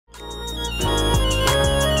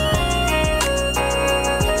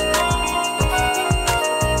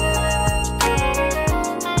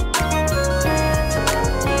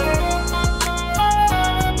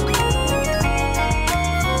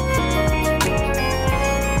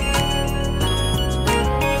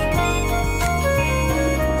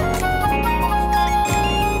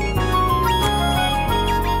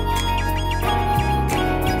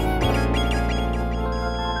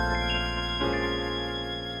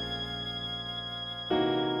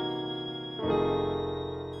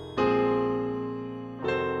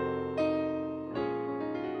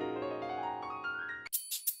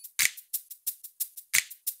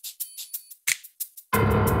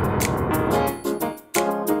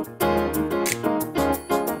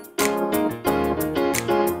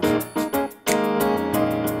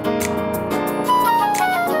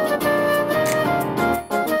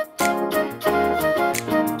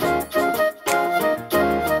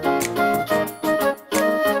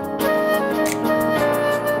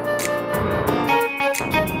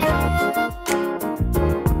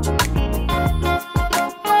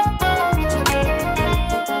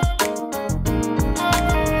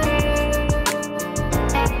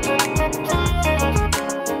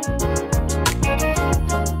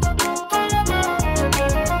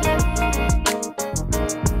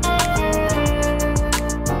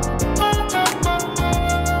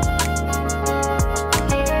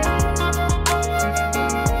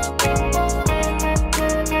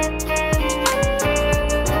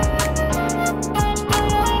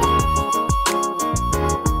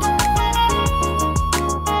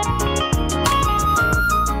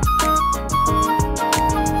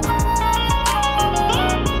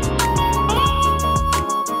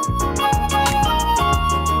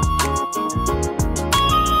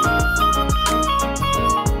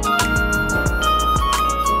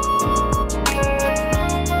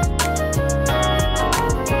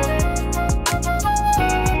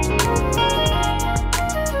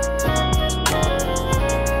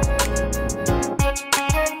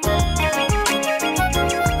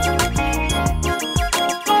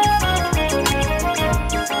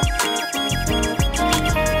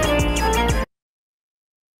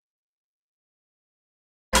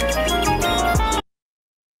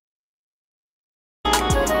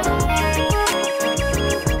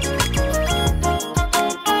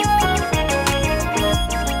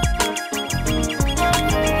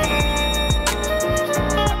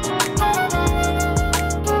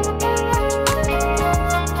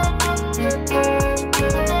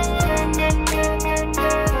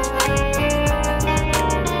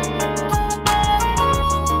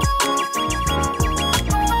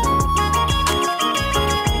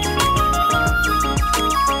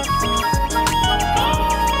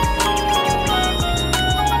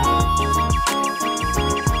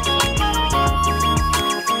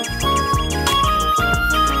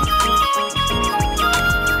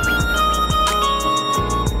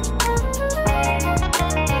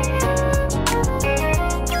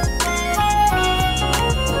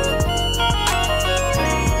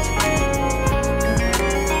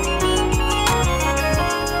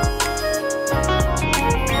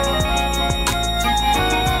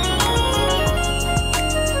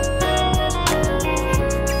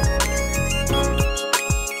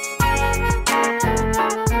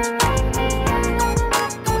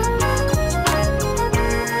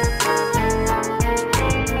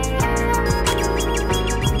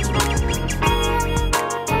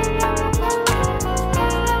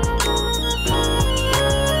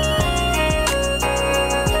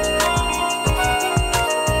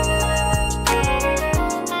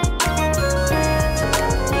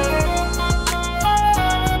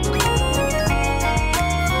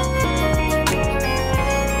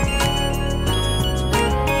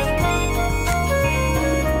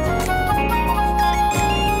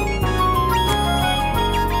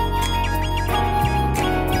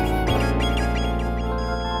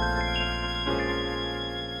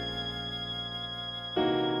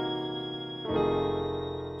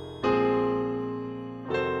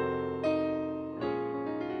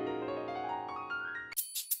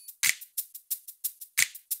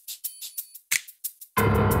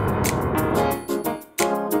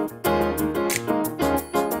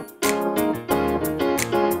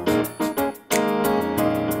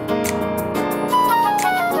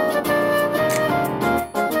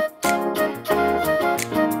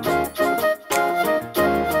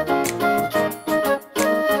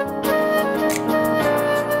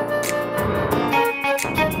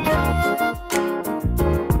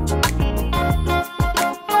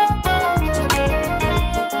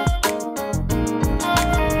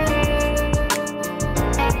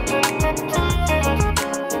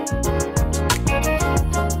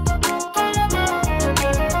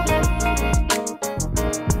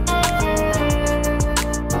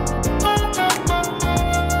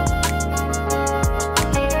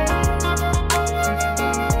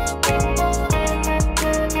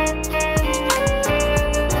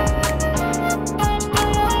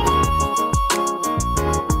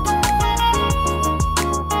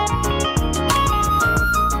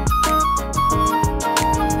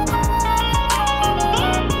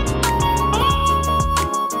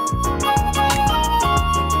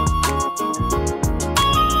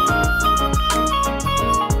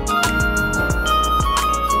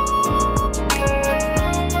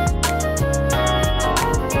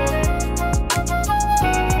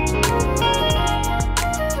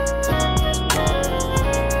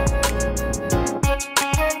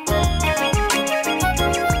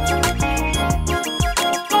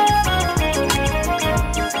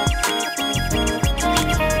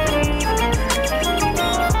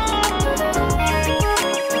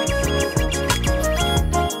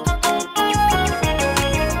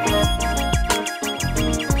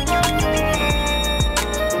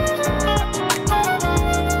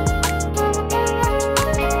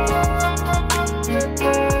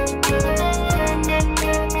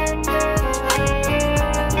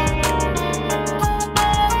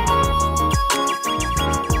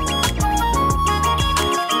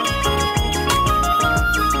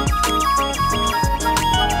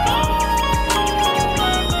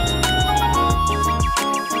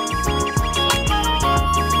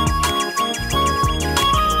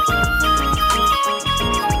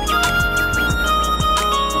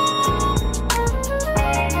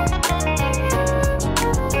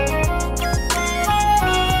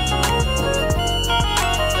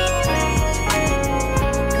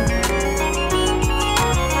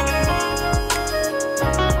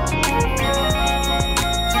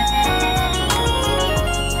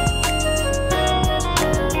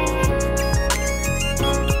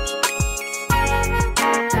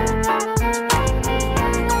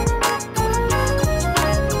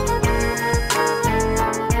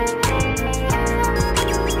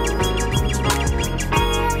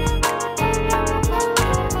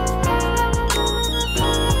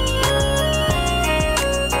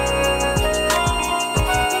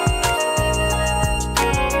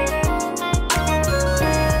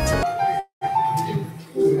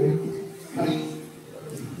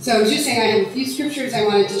So just saying, I have a few scriptures I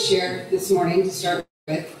wanted to share this morning to start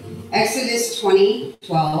with. Exodus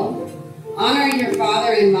 20:12. Honor your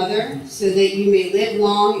father and mother so that you may live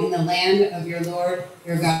long in the land of your Lord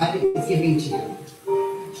your God is giving to you.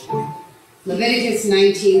 Leviticus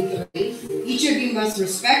 19:3. Each of you must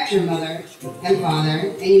respect your mother and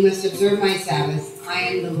father, and you must observe my Sabbath. I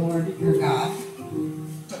am the Lord your God.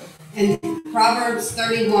 And Proverbs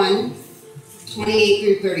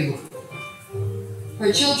 31:28-31.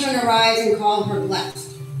 Her children arise and call her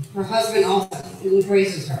blessed. Her husband also, and he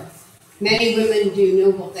praises her. Many women do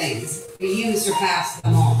noble things, but you surpass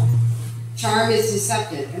them all. Charm is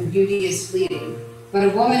deceptive and beauty is fleeting, but a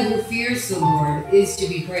woman who fears the Lord is to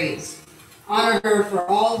be praised. Honor her for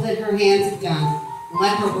all that her hands have done, and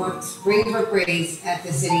let her works bring her praise at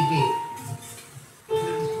the city gate.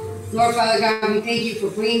 Lord Father God, we thank you for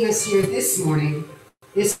bringing us here this morning,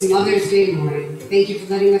 this Mother's Day morning. Thank you for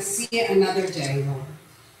letting us see it another day, Lord.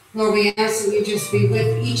 Lord, we ask that you just be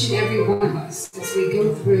with each and every one of us as we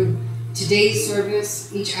go through today's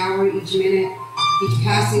service, each hour, each minute, each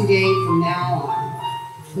passing day from now on.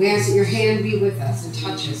 We ask that your hand be with us and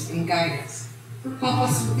touch us and guide us. Help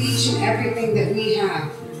us with each and everything that we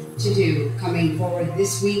have to do coming forward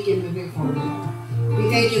this week and moving forward. We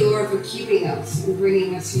thank you, Lord, for keeping us and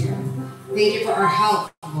bringing us here. Thank you for our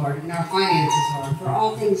health, Lord, and our finances, Lord, for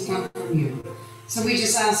all things come from you. So we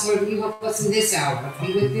just ask, Lord, you help us in this hour,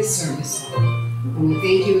 be with this service, Lord. And we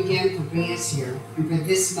thank you again for bringing us here and for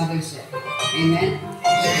this Mother's Day. Amen.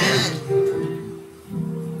 Amen.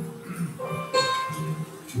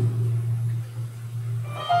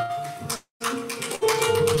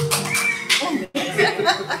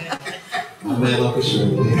 Amen, Uncle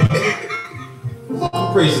Shirley.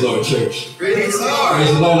 Praise the Lord, church. Praise the Lord.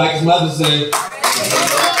 Praise the Lord, like his mother said.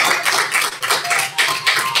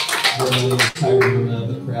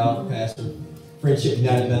 The crowd, pastor, Friendship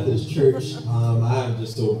United Methodist Church. I am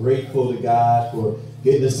just so grateful to God for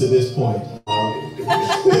getting us to this point.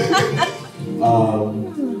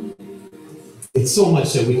 It's so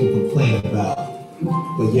much that we can complain about,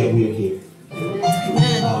 but yet we are here.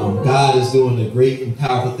 God is doing the great and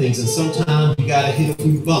powerful things, and sometimes you got to hit a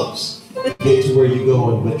few bumps to get to where you're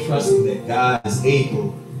going, but trusting that God is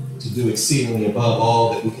able to do exceedingly above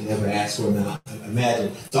all that we can ever ask or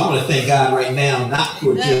imagine. So I'm going to thank God right now, not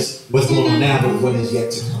for just what's going on now, but what is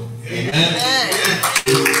yet to come. Amen.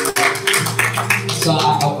 So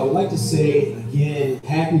I would like to say again,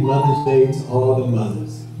 happy Mother's Day to all the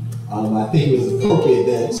mothers. I think it was appropriate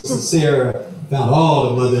that Sister Sarah found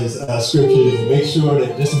all the mothers' scriptures to make sure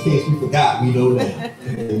that just in case we forgot, we know that.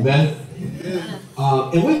 Amen.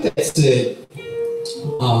 And with that said,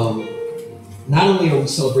 not only are we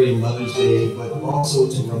celebrating Mother's Day, but also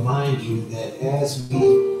to remind you that as we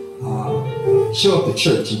show up to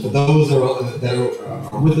church, and for those that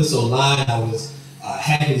are with us online, I was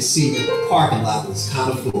happy to see that the parking lot was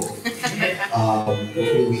kind of full.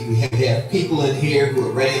 We have people in here who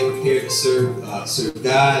are ready and prepared to serve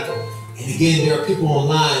God. And again, there are people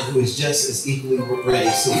online who is just as equally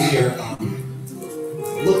ready. So we are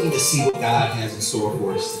looking to see what God has in store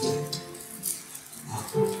for us today.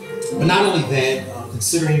 But not only that,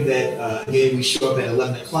 considering that, again, we show up at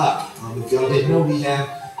 11 o'clock. If y'all didn't know, we have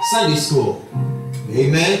Sunday school.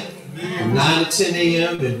 Amen? From 9 to 10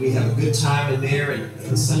 a.m. and we have a good time in there.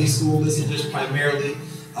 And Sunday school isn't just primarily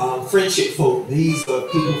friendship folk. These are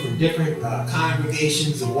people from different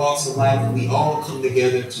congregations and walks of life, and we all come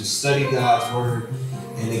together to study God's Word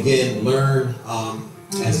and again learn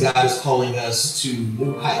as God is calling us to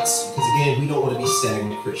new heights. Because again, we don't want to be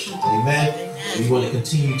stagnant Christians. Amen? We want to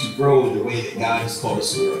continue to grow in the way that God has called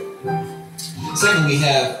us to grow. Second, we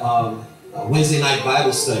have Wednesday night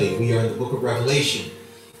Bible study. We are in the book of Revelation,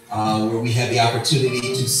 where we have the opportunity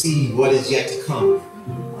to see what is yet to come.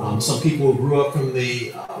 Some people grew up from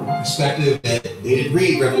the perspective that they didn't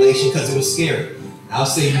read Revelation because it was scary. I'll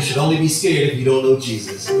say you should only be scared if you don't know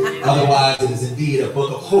Jesus. Otherwise, it is indeed a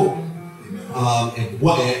book of hope. And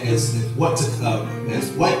what is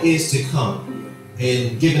to come,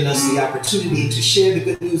 and giving us the opportunity to share the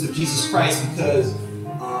good news of Jesus Christ, because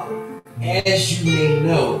as you may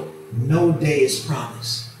know, no day is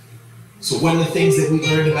promised. So one of the things that we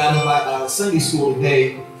learned about in Sunday school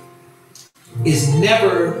today is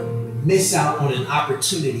never miss out on an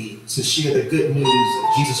opportunity to share the good news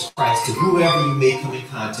of Jesus Christ to whoever you may come in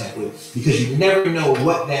contact with, because you never know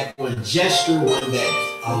what that one gesture,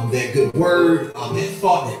 that good word, that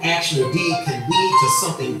thought, that action or deed can lead to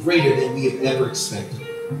something greater than we have ever expected.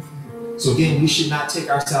 So again, we should not take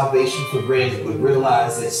our salvation for granted, but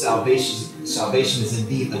realize that salvation is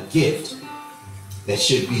indeed a gift that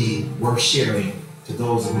should be worth sharing to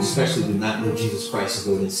those who especially do not know Jesus Christ as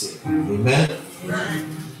Lord and Savior. Amen.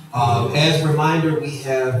 As a reminder, we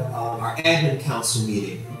have our admin council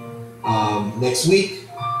meeting next week.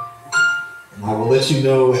 And I will let you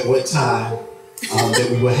know at what time that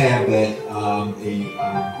we will have that.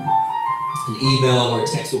 An email or a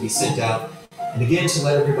text will be sent out. And again, to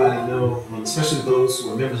let everybody know, especially those who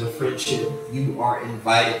are members of Friendship, you are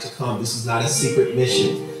invited to come. This is not a secret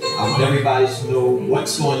mission. I want everybody to know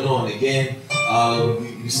what's going on. Again,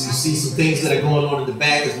 you see some things that are going on in the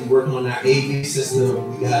back as we're working on our AV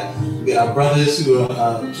system. We got our brothers who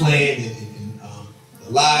are playing and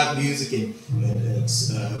live music, and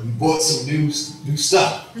we bought some new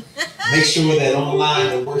stuff. Make sure that online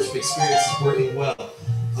the worship experience is working well.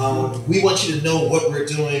 We want you to know what we're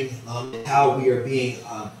doing, and how we are being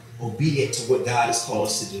obedient to what God has called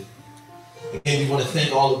us to do. Again, we want to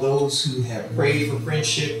thank all of those who have prayed for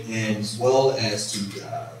Friendship, and as well as to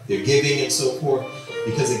their giving and so forth,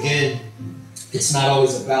 because again, it's not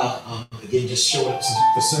always about, again, just showing up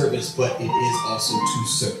for service, but it is also to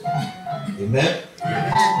serve. Amen?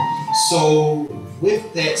 So,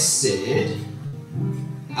 with that said,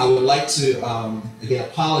 I would like to, again,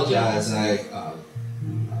 apologize.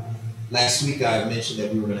 Last week I mentioned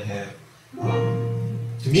that we were going to have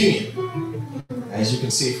communion. As you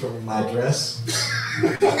can see from my dress,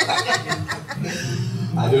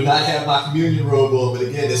 I do not have my communion robe on, but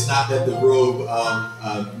again, it's not that the robe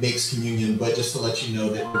makes communion, but just to let you know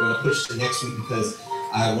that we're going to push to next week, because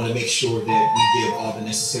I want to make sure that we give all the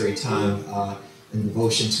necessary time and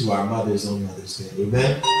devotion to our mothers on Mother's Day.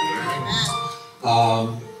 Amen?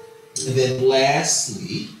 And then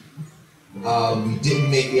lastly, we didn't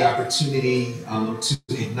make the opportunity to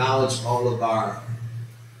acknowledge all of our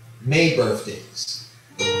May birthdays.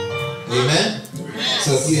 Amen?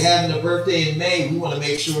 So if you're having a birthday in May, we want to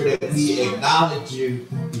make sure that we acknowledge you,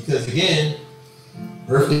 because again,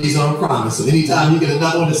 birthdays on promise. So anytime you get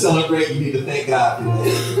another one to celebrate, you need to thank God for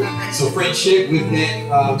that. So Friendship, with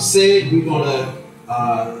that said, we're going to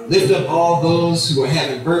lift up all those who are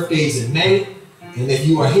having birthdays in May. And if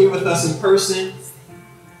you are here with us in person,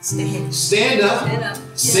 stand up.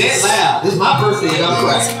 Say it loud. This is my birthday and I'm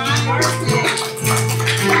crying.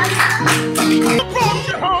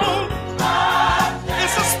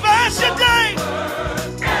 It's a special day.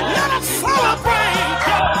 Let us celebrate.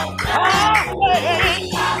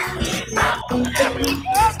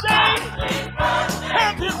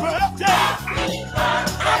 Happy birthday.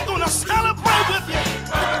 I'm gonna celebrate with you.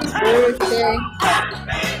 Birthday.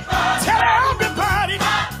 Tell everybody.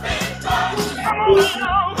 Come on,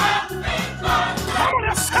 y'all. Come on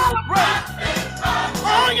and celebrate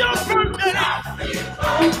on your birthday.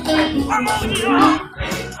 Come on, y'all.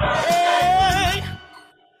 Hey.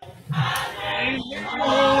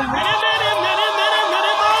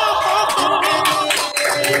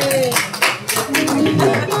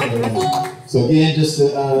 So again, just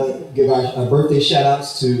to give our birthday shout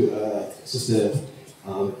outs to Sister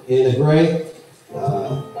Anna Gray,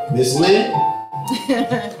 Miss Lynn,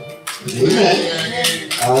 amen.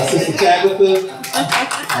 Sister Tabitha,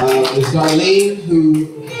 Miss Darlene,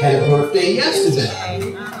 who had a birthday yesterday,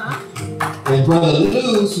 and Brother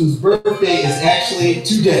Luz, whose birthday is actually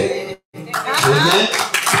today. Amen.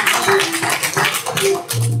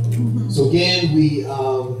 So again, we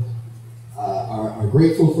are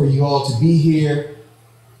grateful for you all to be here,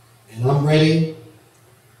 and I'm ready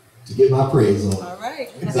to get my praise on. All right.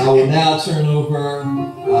 So I will now turn over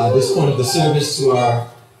this point of the service to our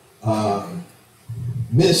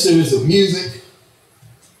ministers of music.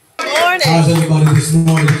 How's everybody this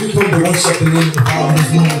morning? Did you come to worship the name of the Father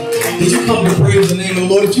this morning? Did you come to praise the name of the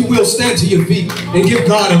Lord? If you will, stand to your feet and give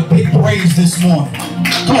God a big praise this morning.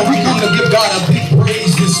 Come on, we come to give God a big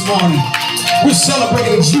praise this morning. We're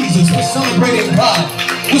celebrating Jesus. We're celebrating God.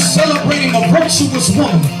 We're celebrating a virtuous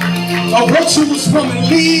woman. A virtuous woman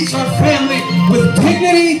leads her family with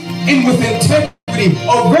dignity and with integrity.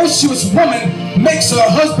 A virtuous woman makes her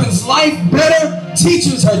husband's life better,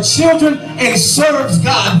 teaches her children, and serves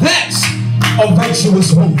God. That's a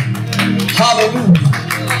virtuous woman. Hallelujah.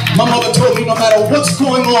 My mother told me no matter what's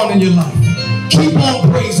going on in your life, keep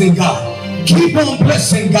on praising God. Keep on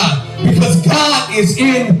blessing God, because God is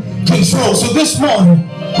in control. So this morning,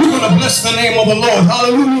 we're going to bless the name of the Lord.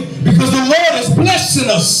 Hallelujah. Because the Lord is blessing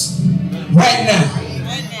us right now.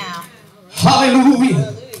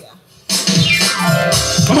 Hallelujah.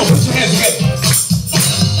 Come on, put your hands together.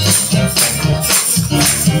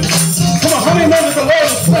 Come on, how many know that the Lord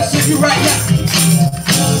is blessing you right now?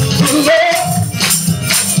 The Lord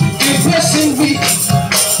is blessing me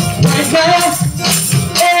right now.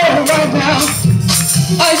 Oh, right now.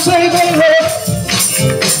 I say the Lord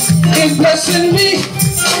is He's blessing me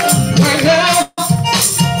right now.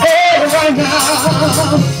 Oh, right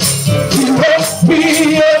now. He woke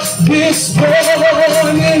me up this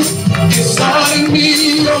morning. He's starting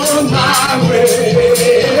me on my way.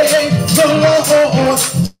 The Lord,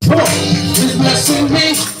 come on, He's blessing me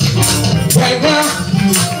right now.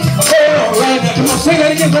 Oh, right now. Come on, say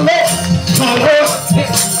that again. The Lord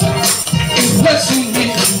is blessing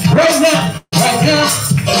me right now. Right now.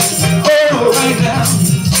 Oh, right now.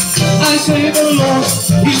 I say the Lord,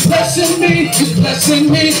 He's blessing me. He's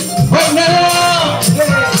blessing me right now.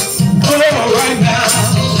 Oh, right now.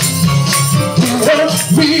 He woke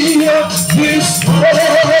me up this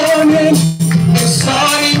morning and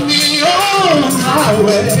started me on my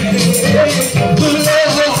way. The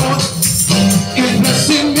Lord is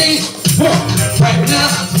blessing me right now.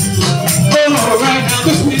 Oh, right now.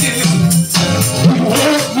 Listen to this. He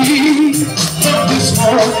woke me up this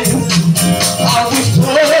morning. I was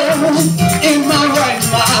born in my right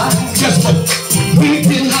mind. Just what we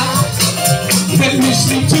did not let me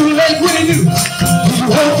sleep too late. What did he do?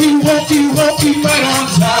 He woke me right on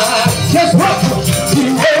time. Guess what? He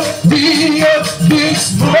woke me up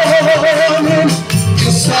this morning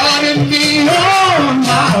and started me on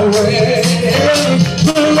my way.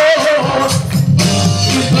 The Lord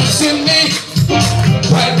is blessing me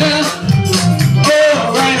right now.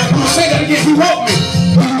 Oh, right now. Come on, say that again. He woke me.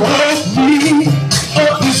 He woke me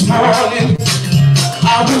up this morning. I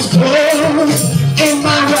was born in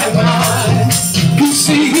my right mind. You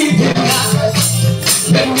see, He did not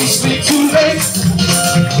let me sleep too late.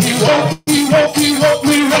 He woke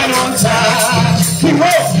me right on time. He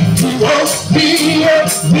woke me up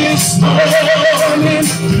this morning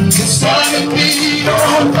and started me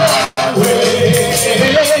on my way.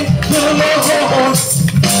 The Lord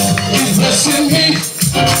is blessing me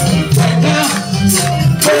right now.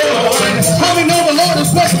 How many know the Lord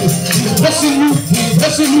is blessing you? He's blessing you, He's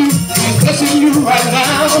blessing you, He's blessing you right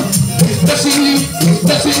now. He's blessing you, He's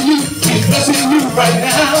blessing you, He's blessing you right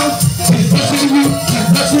now. He's blessing you, He's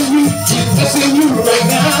blessing you, He's blessing you right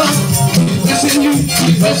now. He's blessing you,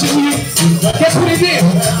 He's blessing you. Guess what He did?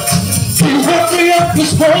 He woke me up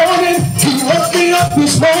this morning. He woke me up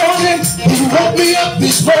this morning. He woke me up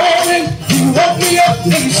this morning. He woke me up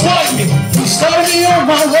and He started me. He started me on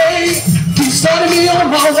my way. He started me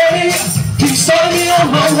on my way. He started me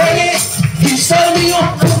on my way. He started me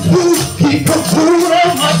on food. He put food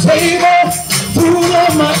on my table. Food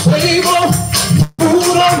on my table.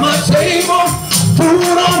 Food on my table.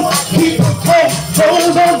 Food on my. He put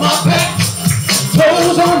clothes on my back.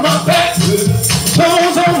 Clothes on my back.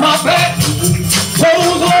 Clothes on my back.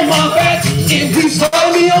 Clothes on my back. And He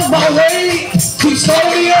started me on my way. He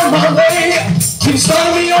started me on my way. He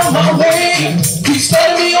started me on my way. He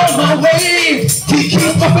started me on my way. He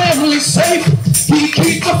keeps my family safe. He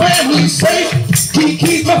keeps my family safe. He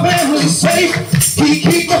keeps my family safe. He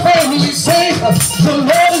keeps my family safe. The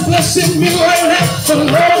Lord is blessing me right now. The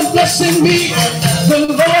Lord is blessing me. The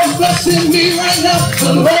Lord is blessing me right now.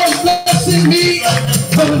 The Lord is blessing me.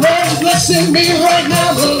 The Lord is blessing me right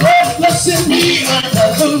now. The Lord is blessing me.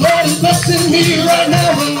 The Lord is blessing me right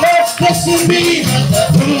now. The Lord is blessing me.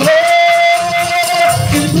 The Lord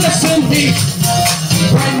is blessing me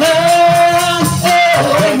right now. Oh,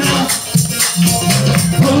 right now.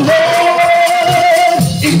 The Lord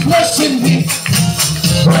is blessing me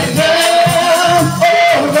right now.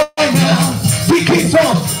 Oh, right now. He keeps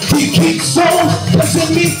on blessing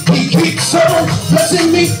me. He keeps on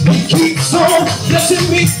blessing me. He keeps on blessing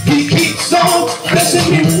me. He keeps on blessing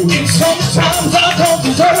me. And sometimes I don't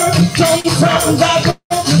deserve it. Sometimes I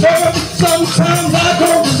don't deserve it. Sometimes I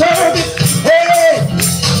don't deserve it. Hey,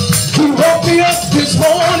 He woke me up this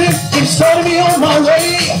morning and started me on my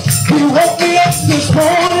way. He woke me up this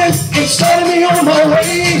morning and started me on my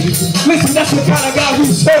way. Listen, that's the kind of God we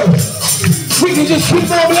serve. We can just keep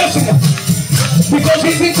on blessing Him because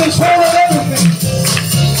He's in control of everything.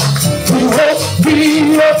 He woke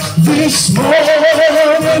me up this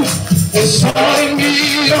morning and started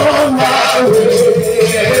me on my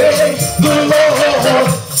way. The Lord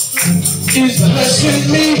is blessing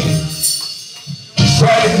me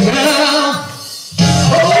right now.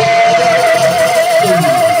 Oh, right now.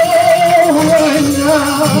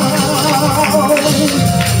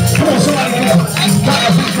 Come on, somebody get up. God,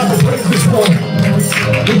 I think I'm praise this morning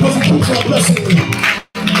because He keeps on blessing me.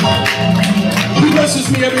 He blesses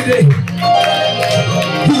me every day.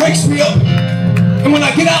 He wakes me up. And when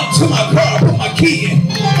I get out to my car, I put my key in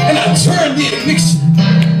and I turn the ignition.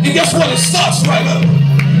 And guess what? It starts right up.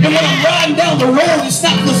 And when I'm riding down the road, it's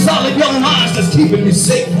not the solid yellow lines that's keeping me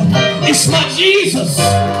safe. It's my Jesus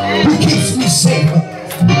who keeps me safe.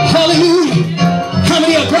 Hallelujah. How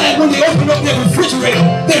many are glad when they you open up that refrigerator,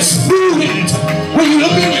 there's food in it. When you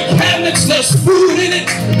look in your cabinets, there's food in it.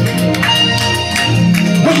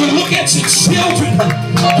 When you look at your children,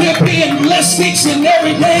 they're being blessed each and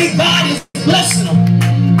every day. God is blessing them.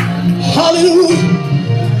 Hallelujah.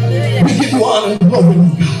 We give you honor and glory,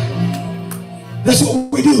 Lord God. That's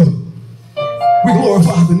what we do. We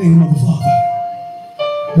glorify the name of the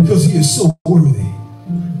Father because He is so worthy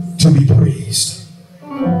to be praised.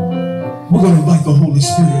 We're going to invite the Holy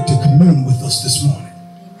Spirit to commune with us this morning.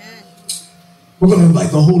 We're going to invite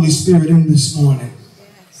the Holy Spirit in this morning.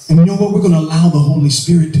 And you know what? We're going to allow the Holy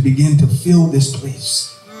Spirit to begin to fill this place.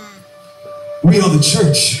 We are the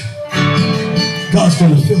church. God's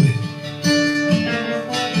going to fill it.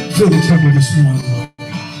 Fill the temple this morning, Lord God.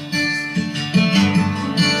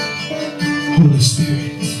 Holy Spirit.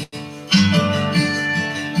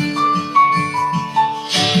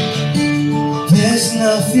 There's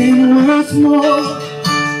nothing worth more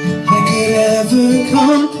that could ever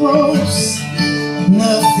come close.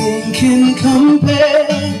 Nothing can compare.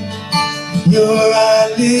 You're our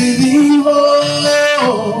living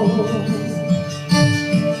hope.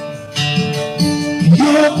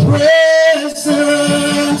 Your presence,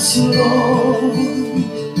 Lord.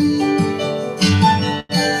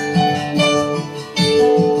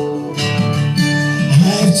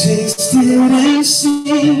 I've tasted and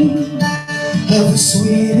seen of the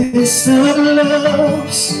sweetest of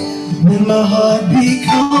loves, when my heart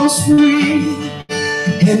becomes free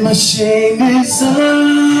and my shame is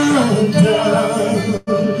undone.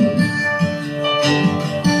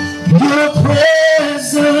 Your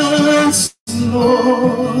presence,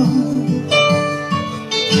 Lord.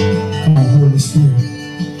 Come on, Holy Spirit.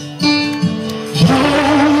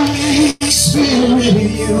 Holy Spirit,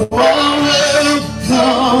 you are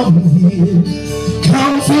welcome here.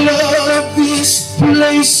 Come flood this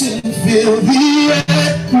place and fill the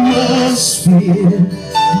atmosphere.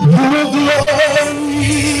 Your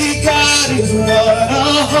glory, God, is what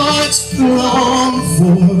our hearts long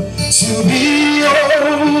for. To be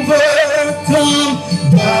overcome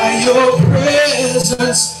by your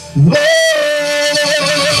presence, Lord.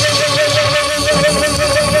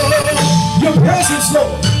 Your presence,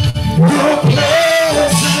 Lord. Your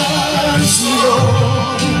presence, Lord.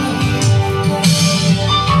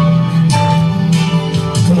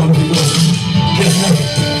 Come on, people.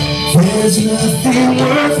 There's nothing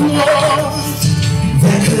worth more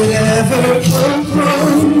that could ever come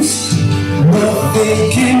close. Nothing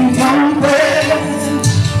can compare.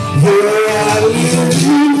 You're our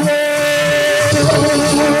living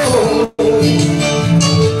hope.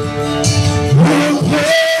 Your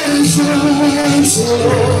presence,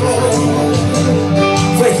 Lord.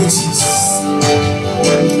 Thank you, Jesus.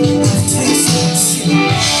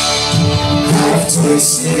 I've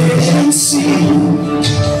tasted and seen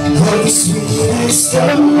of the sweetest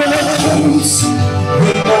of loves,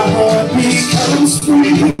 when my heart becomes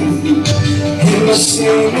free and my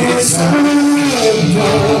shame is undone.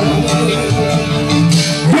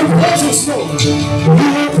 Your presence, Lord.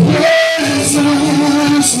 Your presence,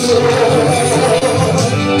 Lord.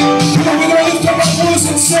 You know, we're going to lift up our voice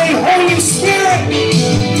and say, Holy Spirit,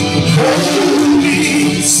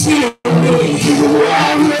 Holy Spirit, you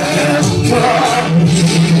are welcome.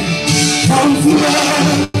 Come flood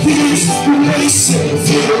this place and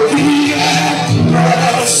fill the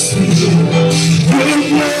atmosphere. Your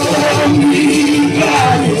glory,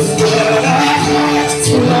 God, is what our hearts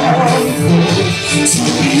long for. To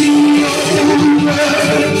be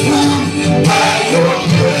overcome by your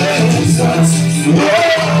presence,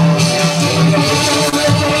 Lord. Your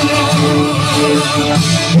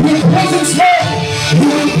presence, Lord.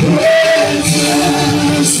 Your presence,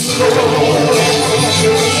 Lord.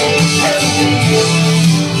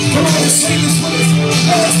 Come on, let's sing this with us.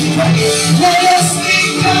 Let us be right. Let us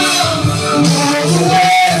become more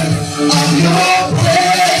aware of your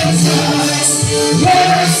presence. Let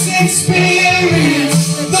us experience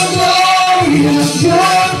the glory of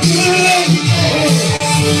your goodness.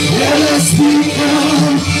 Let us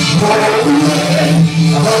become more aware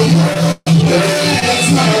of your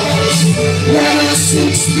presence. Let us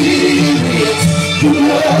experience the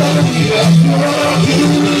glory of your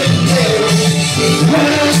goodness.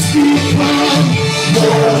 Let us become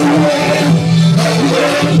more aware of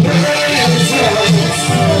your presence.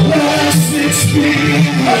 Let us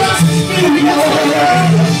experience the glory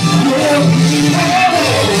of your goodness.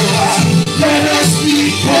 Let us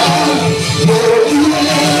become more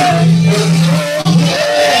aware of your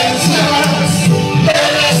presence.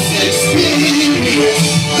 Let us experience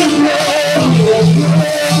the glory of your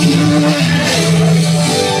goodness.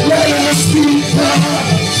 Let us become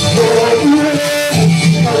more aware.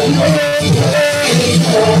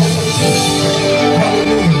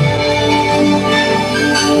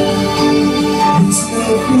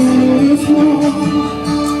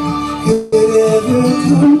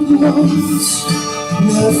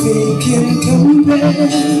 Nothing can compare.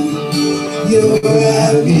 You're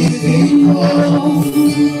our living hope.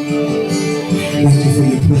 Thank you for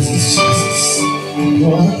your presence, Jesus.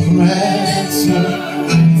 Your presence. Your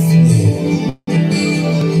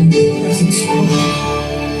presence, Lord.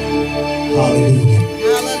 Hallelujah.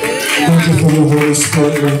 Thank you for your Holy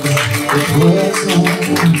Spirit, Lord God.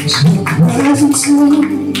 Your presence, Lord.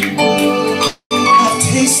 I've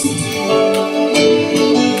tasted.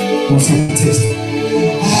 Once I tasted.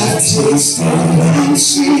 I've tasted and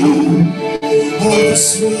seen of the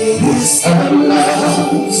sweetest of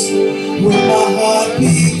loves, when my heart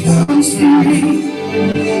becomes free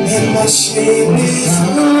and my shame is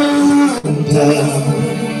undone.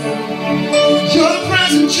 Your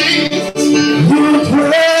presence, Jesus. Your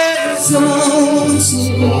presence,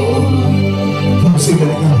 Lord. Come on, sing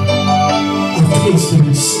that again. I've tasted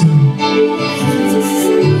and seen.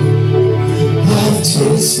 I've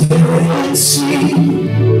tasted and seen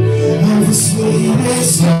of the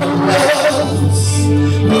sweetest of loves,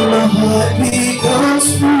 when my heart becomes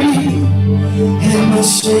free and my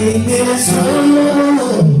shame is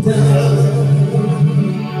undone.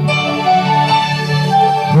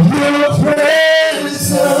 Your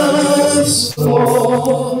presence,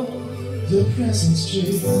 Lord. Your presence,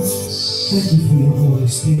 Jesus. Thank you for your Holy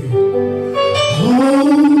Spirit.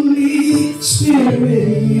 Holy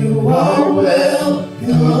Spirit, you are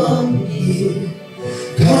welcome here.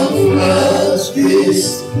 Come flood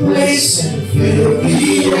this place and fill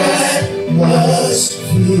the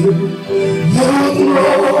atmosphere. Your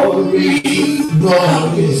glory,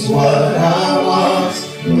 Lord, is what I was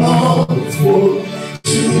long for.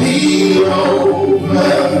 To be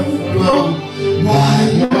overflown by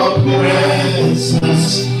your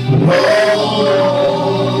presence, Lord.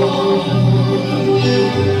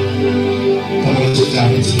 Come on, let's lift our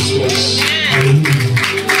hands in this place.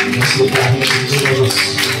 Hallelujah. Let's lift our hands into this.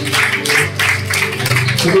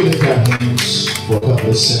 So we lift our hands for a couple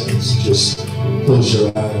of seconds. Just close your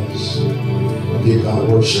eyes and give God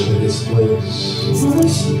worship in this place.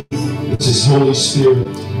 It's His Holy Spirit.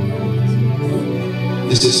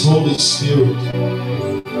 It's His Holy Spirit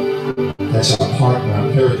that's our partner,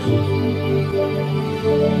 our paraclete.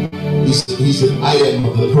 He's the item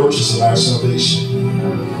of the purchase of our salvation.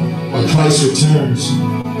 When Christ returns,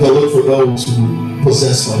 He'll look for those who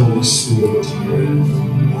possess the Holy Spirit.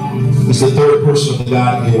 He's the third person of the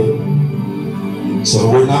Godhead. So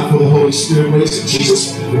we're not for the Holy Spirit race. If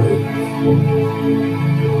Jesus prayed,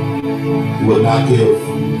 He would not give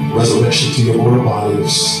resurrection to your mortal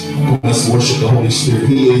bodies. Let's worship the Holy Spirit.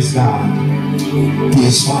 He is God. He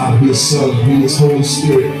is Father. He is Son. He is Holy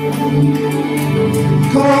Spirit.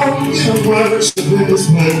 Come on, give worship in this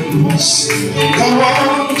place. Come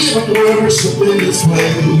on, give worship in this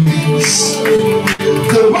place.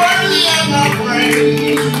 The worthy of my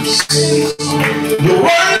praise. The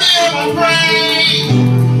worthy of my praise.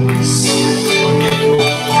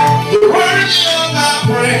 The worthy of my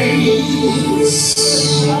praise.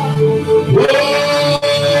 Whoa.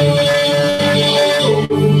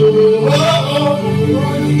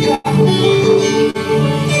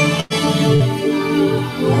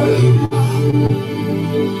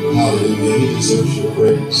 Hallelujah. He deserves your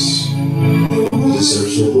praise. He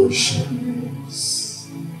deserves your worship.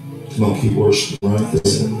 Come on, keep worshiping right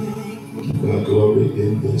there. Give God glory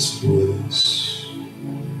in this place.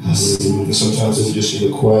 Hallelujah. Sometimes it's just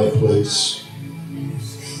in a quiet place.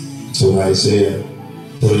 So Isaiah,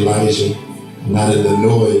 or Elijah, not in the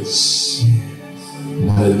noise,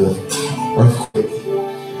 not in the earthquake,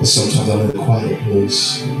 but sometimes I'm in a quiet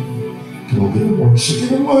place. Come on, give him worship. Give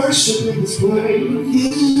him worship in this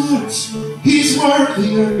place. He's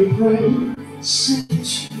worthy of your praise.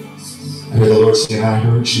 I hear the Lord saying, I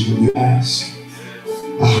heard you when you asked.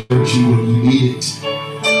 I heard you when you needed.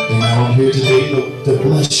 And now I'm here today to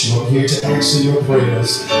bless you. I'm here to answer your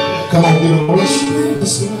prayers. Come on, give him worship in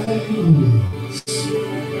this place.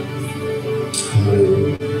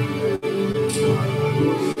 Hallelujah.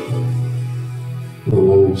 The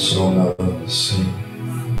old song I love to sing.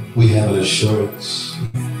 We have an assurance.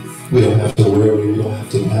 We don't have to worry. We don't have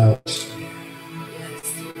to doubt.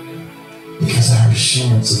 Because our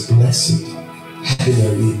assurance is blessed. Happy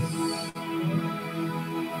are we.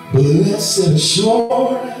 Blessed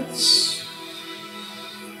assurance.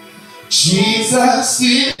 Jesus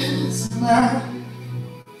is mine.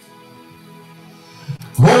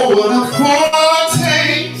 Oh, what a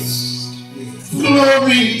foretaste.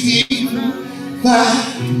 Glory deep.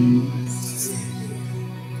 There's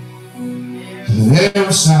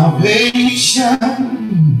salvation.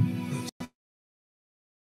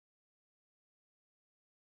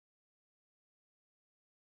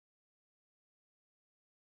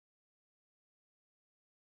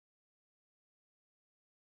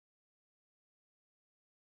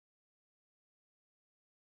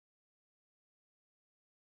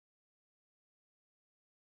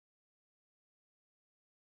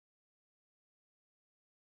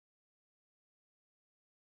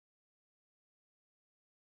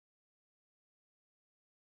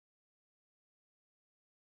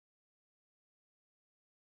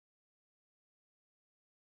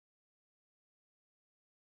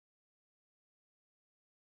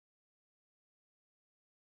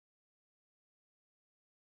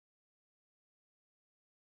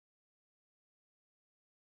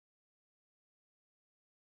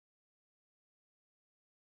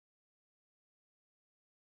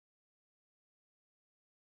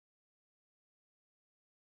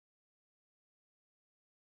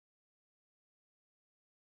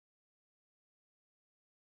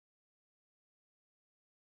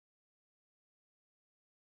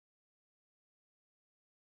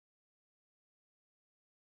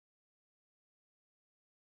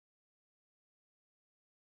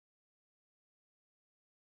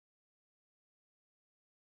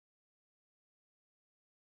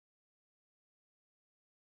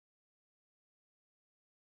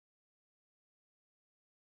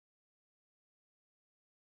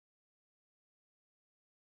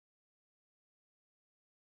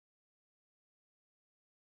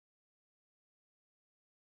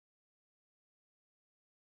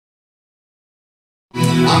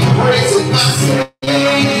 I'm praising my Savior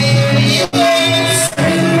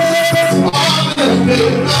all the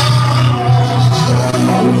day long.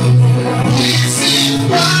 This is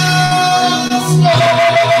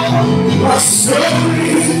my story.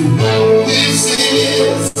 This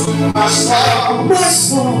is my song, my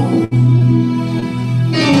song.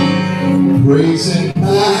 Praising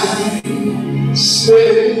my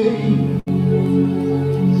Savior,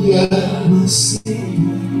 my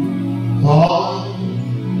Savior. All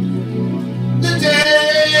the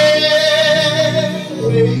day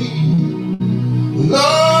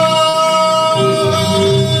long.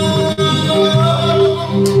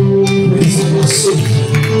 Praising my Savior.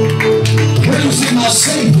 Praising my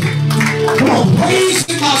Savior. Come on,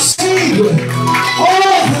 praising my Savior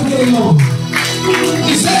all the day long.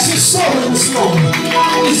 Is that your song this morning?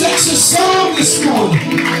 Is that your song this morning?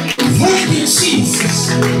 Thank you, Jesus,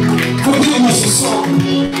 for giving us a song.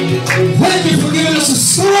 Thank you for giving us a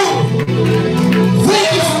song.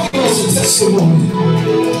 Thank you for giving us a testimony.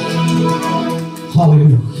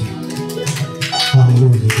 Hallelujah.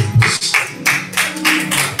 Hallelujah.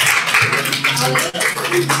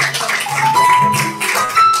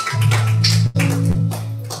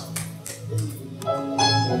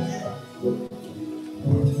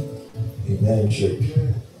 Amen, church.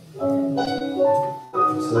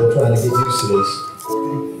 Still trying to get used to this.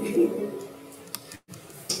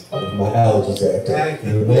 My allergies acting.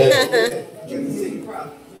 Amen.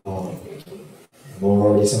 I'm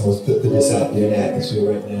already supposed to put this out there in the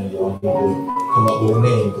atmosphere right now. Y'all need to come up with a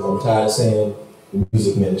name because I'm tired of saying the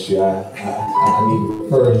music ministry. I need to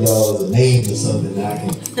refer to y'all as a name or something that I can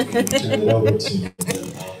turn it over to.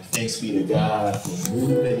 Thanks be to God for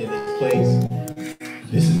moving in this place.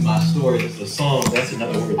 This is my story. This is a song. That's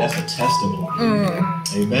another word. That's a testimony.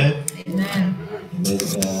 Amen. Amen.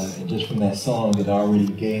 And just from that song, it already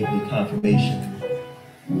gave me confirmation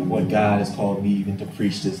of what God has called me even to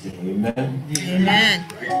preach this day. Amen. Amen.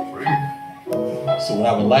 So what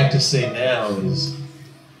I would like to say now is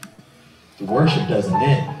the worship doesn't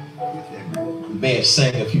end. We may have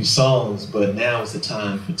sang a few songs, but now is the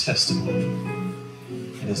time for testimony.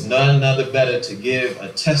 And there's none other better to give a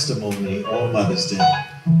testimony on Mother's Day.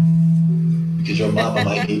 Because your mama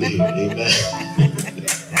might need to hear it. Amen.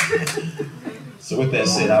 So with that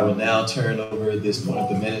said, I will now turn over this point of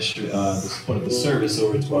the ministry, this point of the service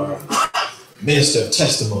over to our minister of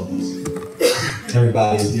testimonies.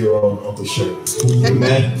 Everybody's dear old Uncle Shirley.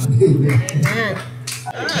 Amen.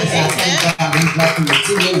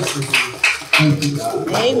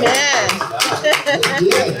 Amen.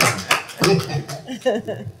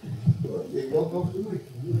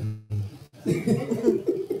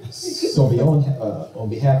 So on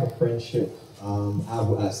behalf of Friendship,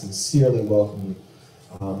 I sincerely welcome you.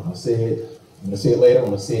 I'm going to say it later, I'm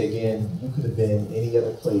going to say it again. You could have been any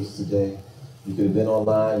other place today. You could have been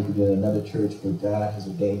online, you could have been in another church, but God has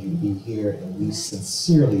ordained you to be here, and we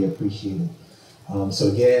sincerely appreciate it. So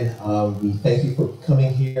again, we thank you for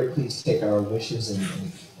coming here. Please take our wishes and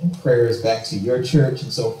prayers back to your church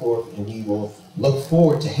and so forth, and we will look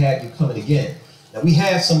forward to have you coming again. Now we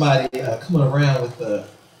have somebody coming around with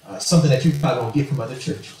something that you probably don't get from other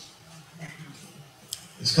churches.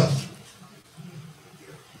 It's coming.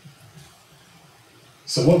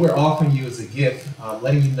 So what we're offering you is a gift,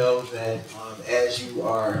 letting you know that as you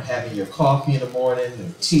are having your coffee in the morning,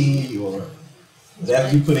 or tea, or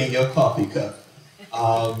whatever you put in your coffee cup,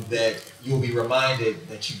 that you'll be reminded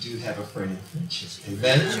that you do have a friend in friendship.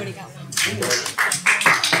 Amen?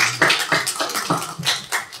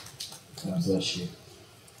 God bless you.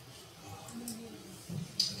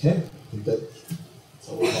 Okay, I think that's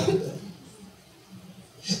all we have today.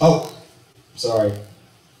 Oh, sorry.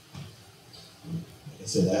 I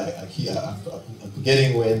said I'm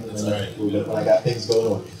forgetting when I got things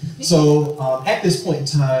going on. So at this point in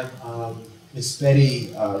time, Miss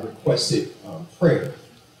Betty requested prayer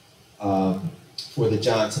for the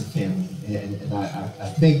Johnson family, and I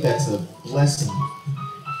think that's a blessing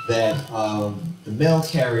that the mail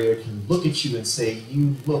carrier can look at you and say,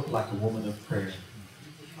 you look like a woman of prayer.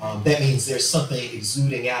 That means there's something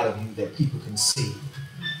exuding out of you that people can see,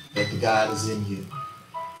 that the God is in you.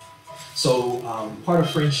 So part of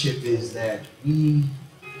friendship is that we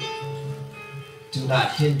do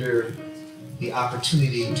not hinder the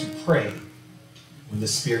opportunity to pray when the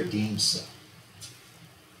Spirit deems so.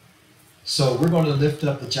 So we're going to lift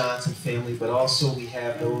up the Johnson family, but also we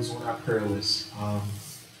have those on our prayer list.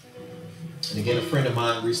 And again, a friend of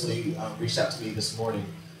mine recently reached out to me this morning.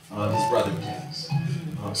 His brother passed.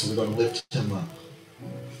 So we're going to lift him up.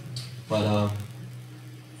 But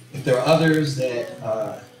if there are others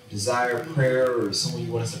that desire prayer or someone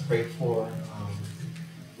you want us to pray for,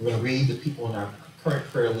 we're going to read the people on our current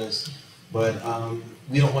prayer list, but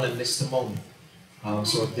we don't want to miss the moment.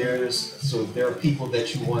 So if there are people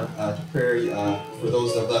that you want to pray for,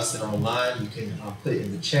 those of us that are online, you can put it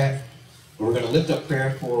in the chat. But we're going to lift up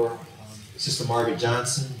prayer for Sister Margaret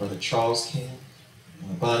Johnson, Brother Charles King,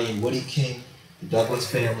 Bonnie and Woody King, the Douglas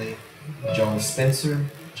family, Joan Spencer,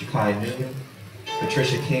 Jakai Newman,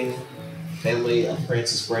 Patricia King, family of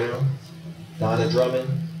Francis Brown, Donna Drummond,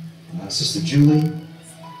 Sister Julie,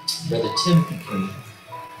 Brother Timothy King,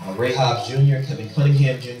 Ray Hobbs Jr., Kevin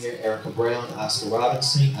Cunningham Jr., Erica Brown, Oscar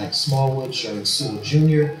Robinson, Ike Smallwood, Sherman Sewell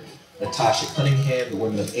Jr., Natasha Cunningham, the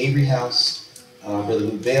women of Avery House, Brother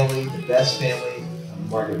Lou Bailey, the Best family,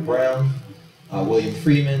 Margaret Brown, William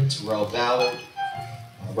Freeman, Terrell Ballard,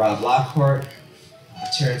 Rob Lockhart,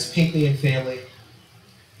 Terrence Pinkley and family,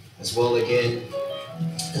 as well again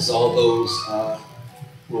as all those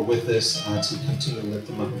who are with us to continue to lift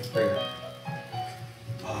them up in prayer.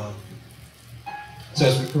 So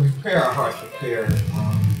as we prepare our hearts for prayer,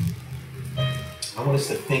 I want us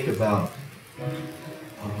to think about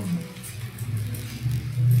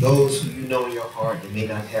those who you know in your heart that may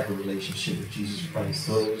not have a relationship with Jesus Christ,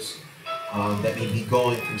 those that may be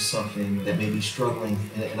going through something, that may be struggling.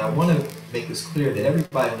 And I want to make this clear that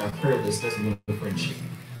everybody on our prayer list doesn't live in friendship.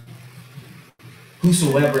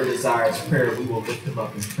 Whosoever desires prayer, we will lift them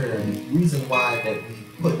up in prayer. And the reason why that we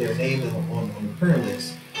put their name on the prayer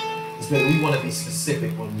list is that we want to be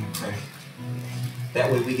specific when we pray.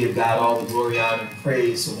 That way we give God all the glory, honor, and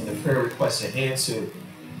praise. So when the prayer requests are answered,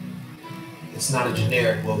 it's not a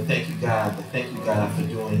generic, well, thank you, God, but thank you, God, for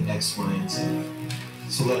doing X, Y, and Z.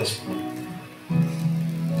 So let us pray.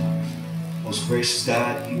 Most gracious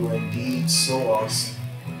God, you are indeed so awesome.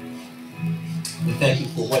 We thank you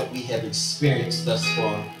for what we have experienced thus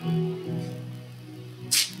far.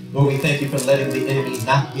 Lord, we thank you for letting the enemy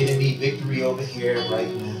not get any victory over here right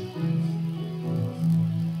now.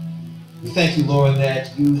 We thank you, Lord,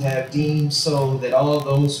 that you have deemed so that all of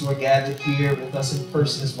those who are gathered here with us in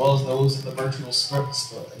person, as well as those in the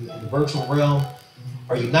virtual realm,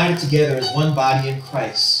 are united together as one body in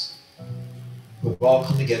Christ, who have all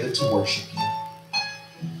come together to worship you.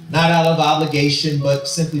 Not out of obligation, but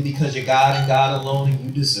simply because you're God and God alone, and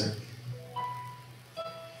you deserve it.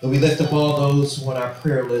 But we lift up all those who are on our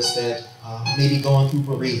prayer list that may be going through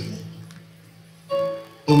bereavement.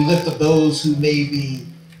 But we lift up those who may be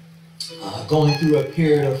going through a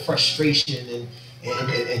period of frustration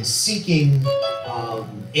and seeking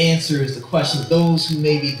answers to questions. Those who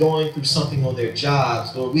may be going through something on their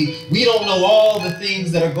jobs. Lord, we don't know all the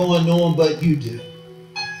things that are going on, but you do.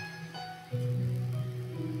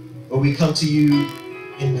 But we come to you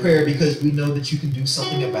in prayer because we know that you can do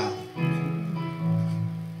something about it.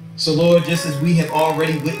 So Lord, just as we have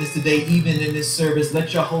already witnessed today, even in this service,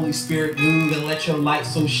 let your Holy Spirit move and let your light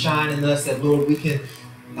so shine in us that, Lord, we can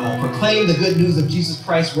proclaim the good news of Jesus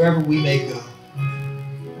Christ wherever we may go.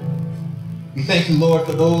 We thank you, Lord,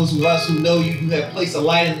 for those of us who know you, who have placed a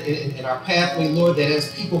light in our pathway, Lord, that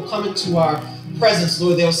as people come into our presence,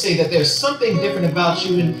 Lord, they'll say that there's something different about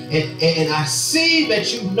you, and I see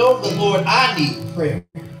that you know that, Lord, I need prayer.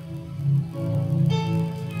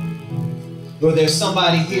 Lord, there's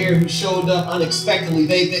somebody here who showed up unexpectedly.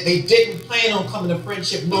 They didn't plan on coming to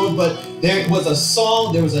friendship, Lord, but there was a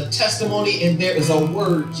song, there was a testimony, and there is a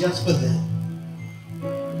word just for them.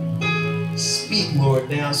 Speak, Lord,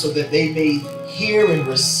 now so that they may hear and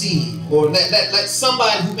receive. Lord, let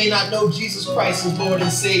somebody who may not know Jesus Christ as Lord and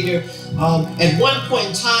Savior at one point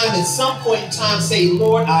in time, at some point in time, say,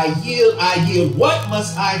 Lord, I yield. What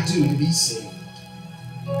must I do to be saved?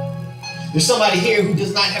 There's somebody here who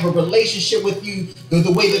does not have a relationship with you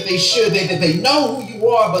the way that they should. They know who you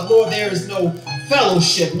are, but Lord, there is no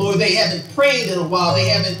fellowship. Lord, they haven't prayed in a while. They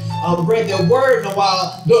haven't read their word in a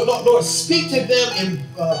while. Lord, speak to them and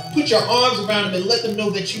put your arms around them and let them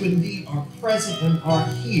know that you indeed are present and are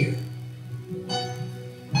here.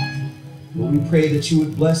 Lord, we pray that you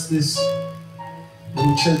would bless this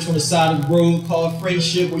little church on the side of the road called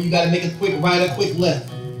Friendship, where you got to make a quick right, a quick left.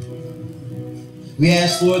 We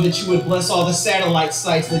ask, Lord, that you would bless all the satellite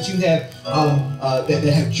sites that you have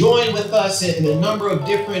that have joined with us in a number of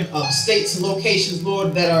different states and locations,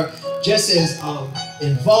 Lord, that are just as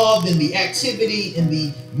involved in the activity and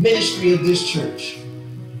the ministry of this church.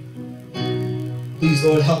 Please,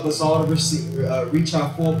 Lord, help us all to reach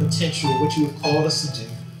our full potential, what you have called us to do.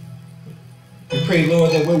 We pray,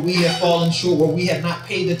 Lord, that where we have fallen short, where we have not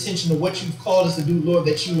paid attention to what you've called us to do, Lord,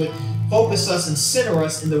 that you would focus us and center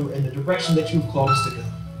us in the direction that you've called us to go.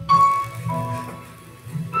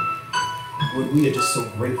 Lord, we are just so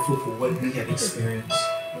grateful for what we have experienced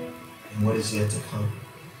and what is yet to come.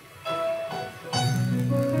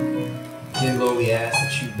 Again, Lord, we ask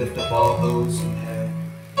that you lift up all those who have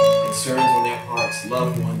concerns on their hearts,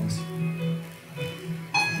 loved ones.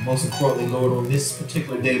 Most importantly, Lord, on this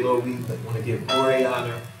particular day, Lord, we want to give glory,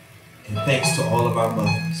 honor, and thanks to all of our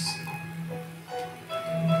mothers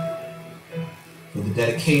for the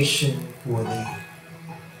dedication, for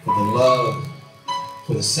the love,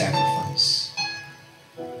 for the sacrifice.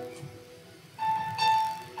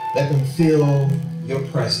 Let them feel your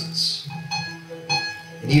presence.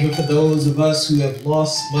 And even for those of us who have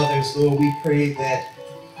lost mothers, Lord, we pray that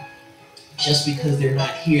just because they're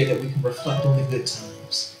not here, that we can reflect on the good times.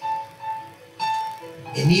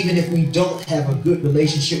 And even if we don't have a good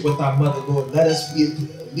relationship with our mother, Lord, let us be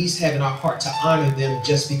at least have in our heart to honor them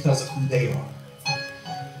just because of who they are.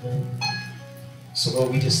 So,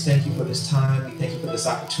 Lord, we just thank you for this time. We thank you for this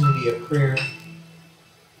opportunity of prayer.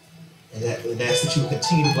 And ask that you will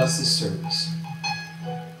continue to bless this service.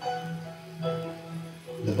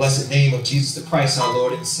 In the blessed name of Jesus the Christ, our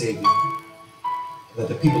Lord and Savior, let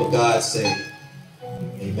the people of God say,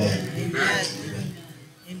 amen. Amen.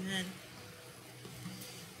 Amen.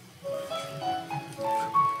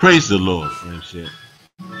 Praise the Lord, Friendship.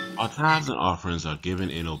 Our tithes and offerings are given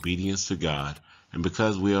in obedience to God and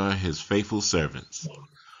because we are his faithful servants.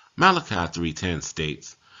 Malachi 3:10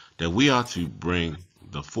 states that we are to bring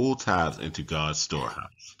the full tithes into God's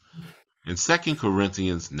storehouse. And 2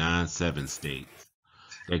 Corinthians 9:7 states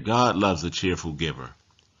that God loves a cheerful giver.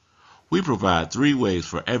 We provide 3 ways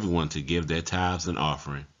for everyone to give their tithes and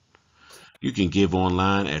offering. You can give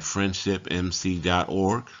online at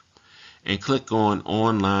friendshipmc.org and click on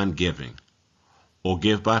online giving, or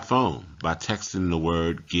give by phone by texting the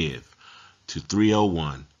word give to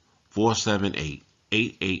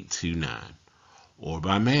 301-478-8829, or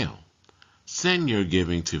by mail. Send your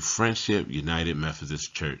giving to Friendship United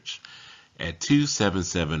Methodist Church at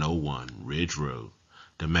 27701 Ridge Road,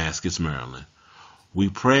 Damascus, Maryland. We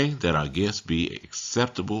pray that our gifts be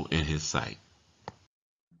acceptable in his sight.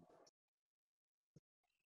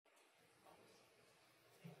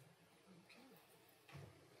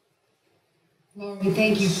 Lord, we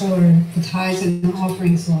thank you for the tithes and the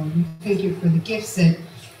offerings, Lord. We thank you for the gifts that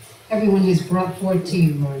everyone has brought forth to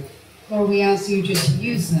you, Lord. Lord, we ask you just to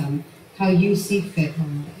use them how you see fit,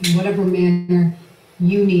 Lord, in whatever manner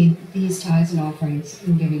you need these tithes and offerings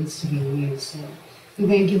and givings to be used, Lord. We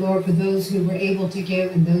thank you, Lord, for those who were able to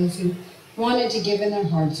give and those who wanted to give in their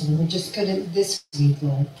hearts, Lord, but just couldn't this week,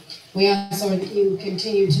 Lord. We ask, Lord, that you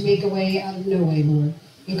continue to make a way out of no way, Lord.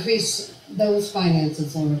 Increase those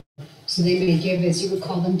finances, Lord, so they may give as you would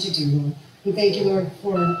call them to do, Lord. We thank you, Lord,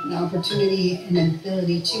 for the opportunity and the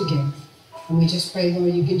ability to give. And we just pray,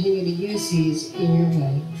 Lord, you continue to use these in your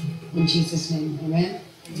way. In Jesus' name, amen.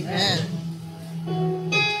 Amen.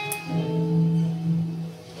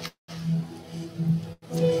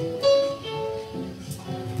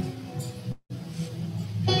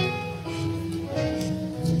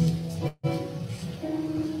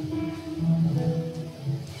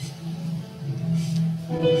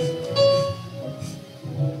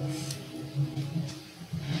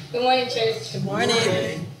 Good morning, church. Good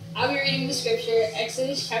morning. I'll be reading the scripture,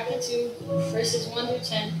 Exodus chapter 2, verses 1 through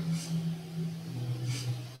 10.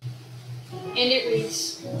 And it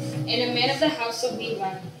reads, And a man of the house of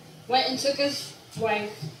Levi went and took his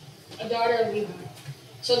wife, a daughter of Levi.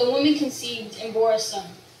 So the woman conceived and bore a son.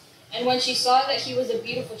 And when she saw that he was a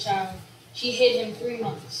beautiful child, she hid him 3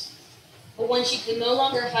 months. But when she could no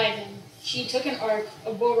longer hide him, she took an ark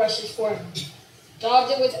of bulrushes for him,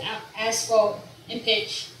 daubed it with asphalt and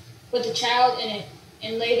pitch, put the child in it,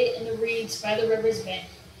 and laid it in the reeds by the river's bank.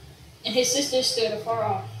 And his sister stood afar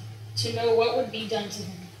off to know what would be done to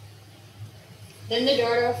him. Then the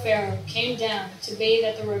daughter of Pharaoh came down to bathe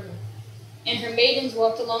at the river, and her maidens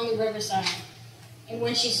walked along the riverside. And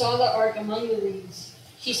when she saw the ark among the reeds,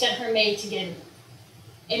 she sent her maid to get it.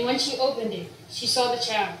 And when she opened it, she saw the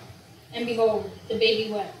child, and behold, the baby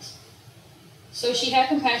wept. So she had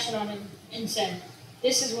compassion on him and said,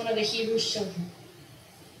 This is one of the Hebrews' children.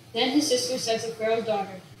 Then his sister said to Pharaoh's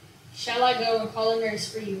daughter, Shall I go and call a nurse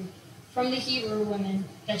for you from the Hebrew women,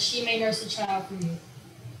 that she may nurse the child for you?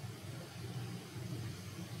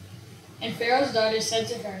 And Pharaoh's daughter said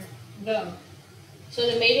to her, Go. So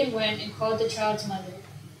the maiden went and called the child's mother.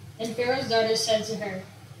 Then Pharaoh's daughter said to her,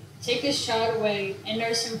 Take this child away and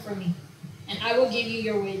nurse him for me, and I will give you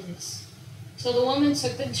your wages. So the woman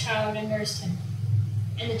took the child and nursed him.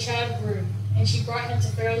 And the child grew, and she brought him to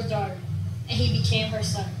Pharaoh's daughter, and he became her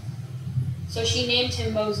son. So she named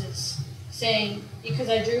him Moses, saying, Because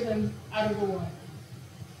I drew him out of the water.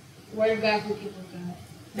 Word of God for the people of God.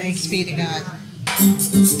 Thanks be to God. I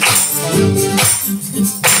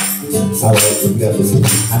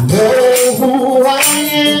know who I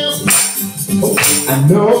am. I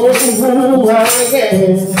know who I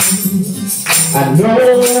am. I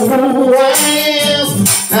know who I am.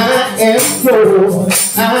 I am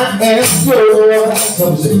yours. I am yours.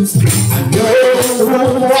 I know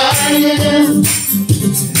who I am.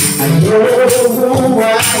 I know who I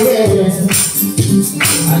am.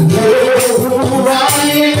 I know who I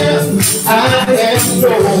am. I am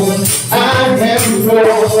yours. I am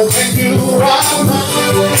yours. And you are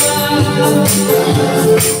mine.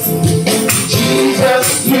 Jesus,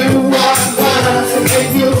 you are mine. And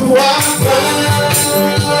you are mine.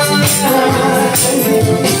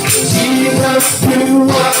 Jesus, you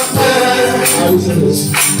are mine.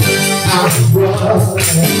 I was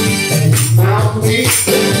running and you found me.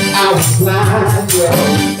 I was blind,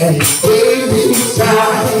 and you gave me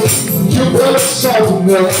sight. You were so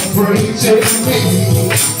good, praising me.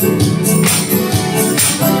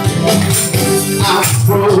 I'm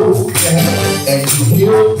broken, and you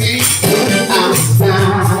healed me. I'm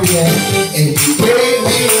dying, and you gave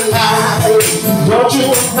me life. Don't you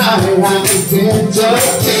mind, I'm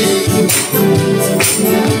identity.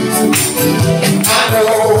 I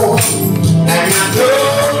know, and I know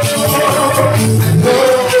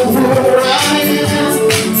who I am.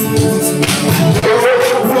 I know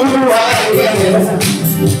who I am.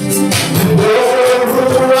 I know who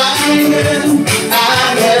I am. I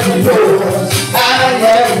am yours. I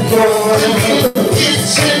am yours.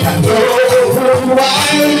 I know who I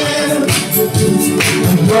am. I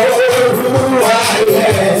know who I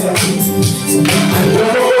am. I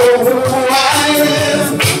know who I am.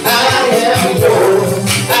 I am yours.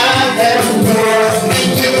 I am yours.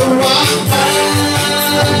 And you are mine.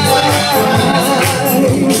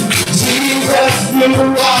 Jesus, you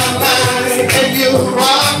are mine. And you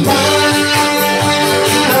are mine.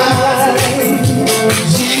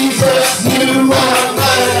 Jesus, you are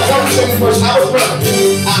mine. I want to say first, I was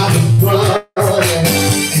running, and you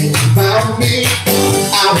found me.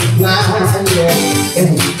 I was blind, and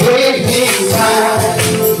you gave me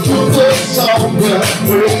life. You were so good,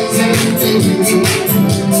 praising me.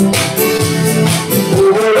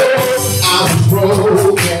 Oh, I'm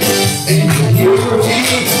broken, and you healed me.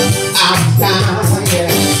 I'm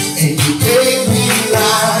dying, and you gave me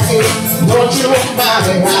life. Don't you mind, I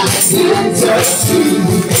identity.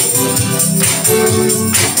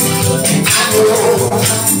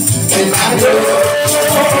 And I know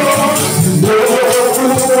who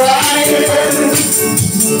I am.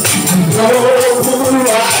 I know who I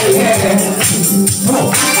am. I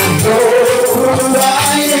know who I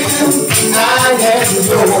am. I am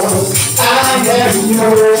yours. I am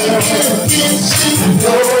yours. I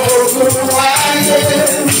know who I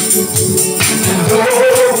am. I know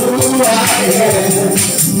who I am.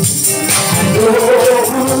 I know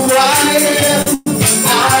who I am. I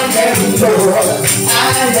am yours. I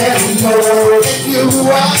am yours. You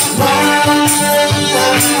are mine.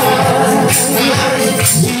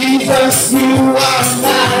 Jesus, you are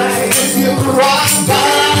mine. You are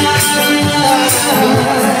mine.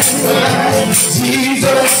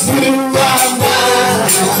 Jesus, you are mine.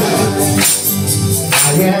 I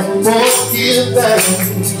am forgiven.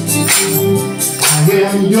 I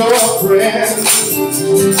am your friend.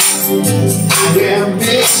 I am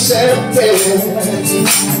accepted.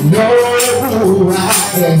 I know who I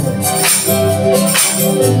am.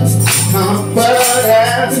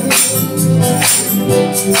 Confident.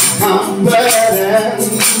 Confident.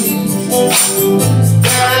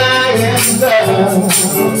 I am loved.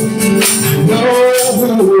 I know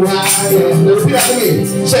who I am. Let's repeat that again.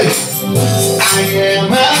 Say, I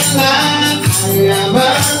am alive. I am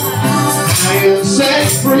alive. I am set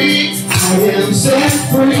free. I am set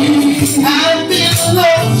free. I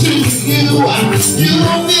belong to you. You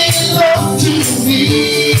belong to me.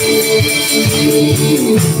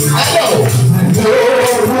 I know who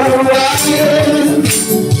I am.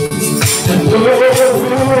 I know who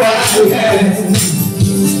I am.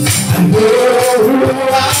 I know who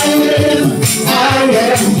I am. I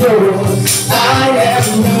am yours. I am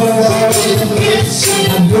yours.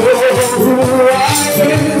 I know who I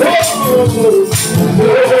am. I know who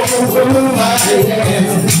I am. I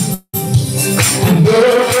know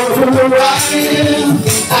who I am.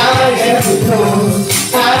 I am yours.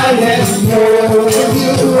 I am yours.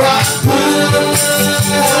 You are mine.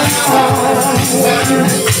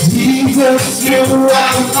 Jesus, you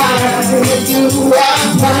are mine. You are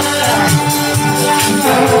mine.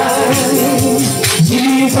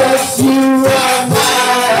 Jesus, you are mine.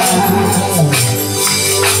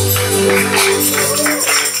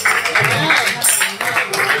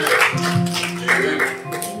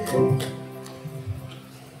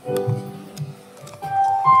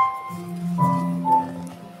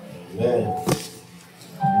 Amen.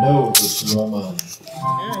 Know that you are mine.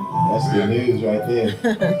 That's good news right there.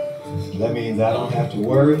 That means I don't have to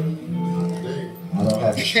worry. I don't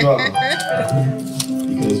have to struggle.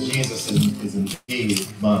 Because Jesus is indeed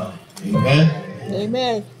mine. Amen?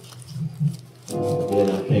 Amen.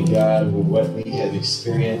 And I thank God for what we have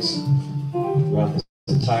experienced throughout this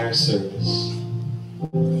entire service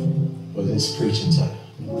for this preaching time.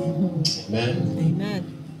 Amen? Amen.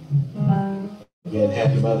 Again,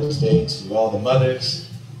 happy Mother's Day to all the mothers,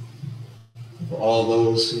 for all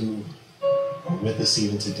those who are with us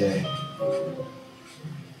even today.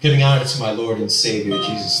 Giving honor to my Lord and Savior,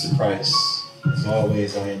 Jesus the Christ. As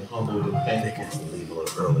always, I am humbled and thankful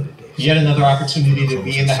for yet another opportunity to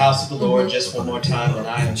be in the house of the Lord just one more time. And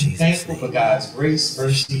I am thankful for God's grace,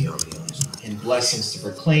 mercy, and blessings to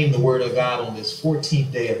proclaim the word of God on this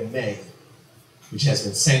 14th day of May, which has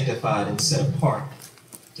been sanctified and set apart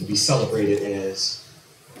to be celebrated as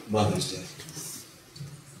Mother's Day.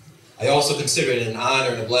 I also consider it an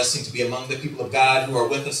honor and a blessing to be among the people of God who are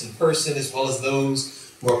with us in person, as well as those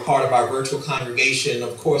who are part of our virtual congregation.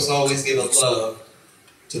 Of course, always give a love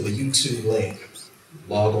to the YouTube link.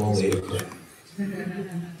 Log on later.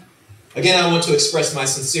 Again, I want to express my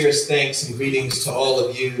sincerest thanks and greetings to all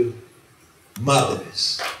of you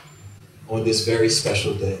mothers on this very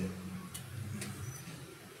special day.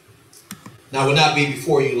 Now, I will not be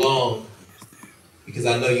before you long because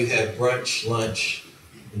I know you have brunch, lunch,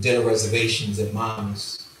 and dinner reservations at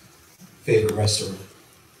Mom's favorite restaurant.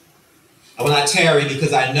 I will not tarry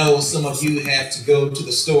because I know some of you have to go to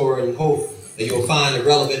the store and hope that you'll find a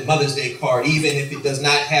relevant Mother's Day card, even if it does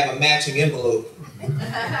not have a matching envelope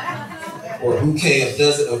or a bouquet of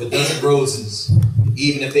a dozen roses,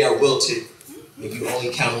 even if they are wilted and you only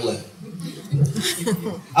count 11.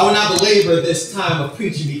 I will not belabor this time of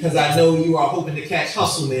preaching because I know you are hoping to catch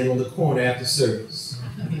hustle men on the corner after service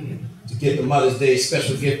to get the Mother's Day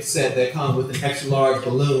special gift set that comes with an extra large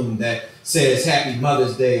balloon that says Happy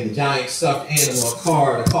Mother's Day, the giant stuffed animal, a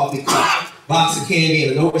card, a coffee cup, box of candy,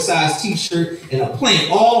 and an oversized t-shirt, and a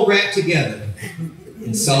plant all wrapped together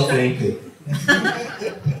in cellophane paper.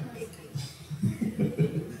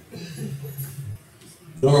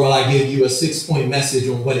 Nor will I give you a 6-point message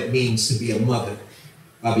on what it means to be a mother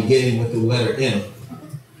by beginning with the letter M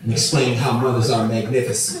and explaining how mothers are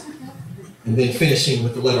magnificent, and then finishing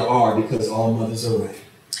with the letter R because all mothers are right.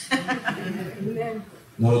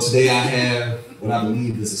 No, today I have what I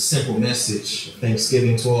believe is a simple message of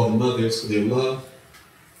thanksgiving to all the mothers for their love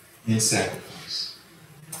and sacrifice.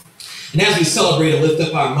 And as we celebrate and lift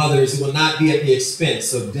up our mothers, it will not be at the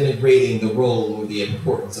expense of denigrating the role or the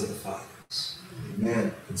importance of the fathers.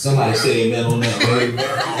 Amen. Can somebody say amen on that?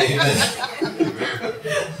 Amen.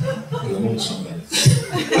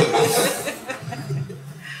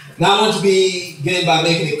 Now I want to begin by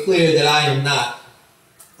making it clear that I am not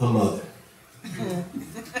a mother.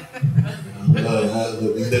 We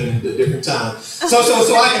live in a different time. So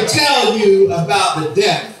I can tell you about the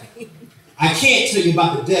depth. I can't tell you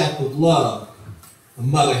about the depth of love a a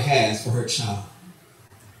mother has for her child.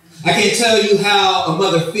 I can't tell you how a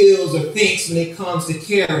mother feels or thinks when it comes to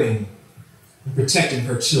caring and protecting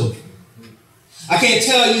her children. I can't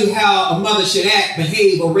tell you how a mother should act,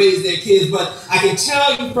 behave, or raise their kids, but I can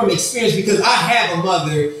tell you from experience, because I have a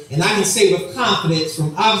mother, and I can say with confidence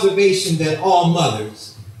from observation that all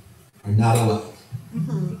mothers are not alike.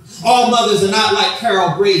 All mothers are not like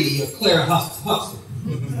Carol Brady or Clara Huxtable,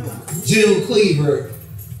 June Cleaver,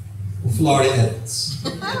 or Florida Evans.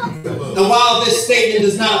 And while this statement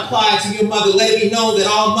does not apply to your mother, let it be known that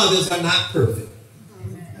all mothers are not perfect.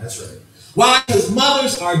 That's right. Why? Because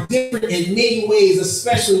mothers are different in many ways,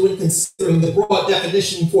 especially when considering the broad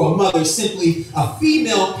definition for a mother, simply a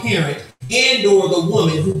female parent and or the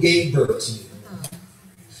woman who gave birth to you.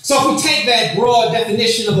 So if we take that broad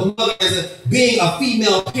definition of a mother as being a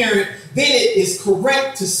female parent, then it is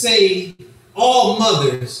correct to say all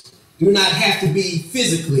mothers does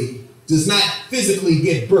not physically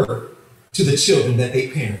give birth to the children that they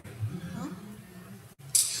parent.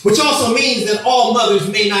 Which also means that all mothers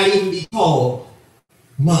may not even be called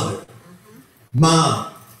mother,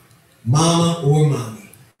 mom, mama, or mommy.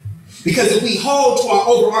 Because if we hold to our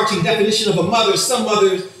overarching definition of a mother, some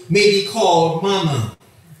mothers may be called mama,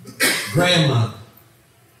 grandma,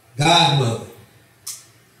 godmother,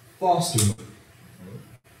 foster mother,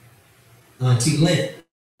 Auntie Lynn,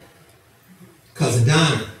 Cousin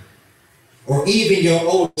Donna, or even your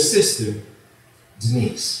older sister,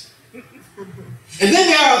 Denise. And then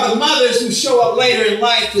there are the mothers who show up later in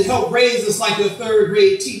life to help raise us, like your third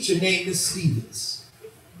grade teacher named Miss Stevens,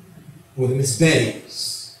 or the Miss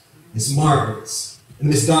Bettys, Miss Margarets, and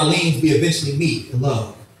Miss Darlene's we eventually meet and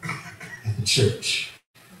love at the church.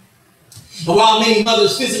 And while many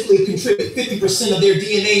mothers physically contribute 50% of their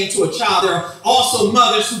DNA into a child, there are also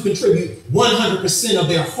mothers who contribute 100% of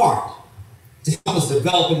their heart to help us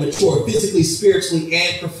develop and mature physically, spiritually,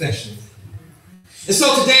 and professionally. And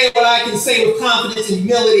so today, what I can say with confidence and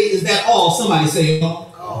humility is that somebody say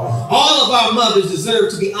all of our mothers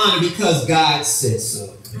deserve to be honored because God said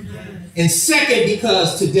so. And second,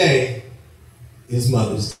 because today is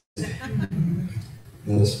Mother's Day.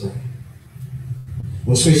 Let us pray.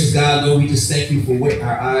 Most gracious God, Lord, we just thank you for what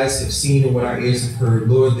our eyes have seen and what our ears have heard.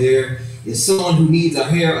 Lord, there is someone who needs to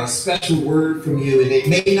hear a special word from you, and it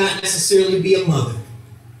may not necessarily be a mother,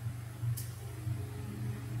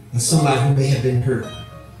 but somebody who may have been hurt,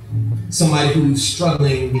 somebody who's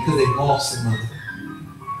struggling because they've lost a mother,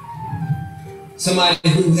 somebody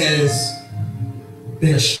who has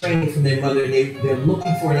been estranged from their mother, and they're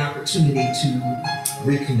looking for an opportunity to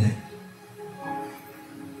reconnect.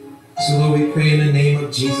 So Lord, we pray in the name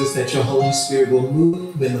of Jesus that your Holy Spirit will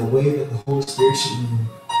move in the way that the Holy Spirit should move.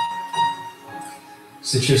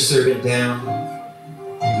 Sit your servant down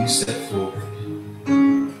and you step forward.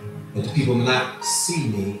 That the people not see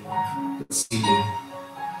me, but see you.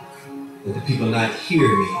 That the people not hear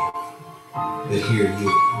me, but hear you.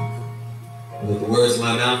 And let the words of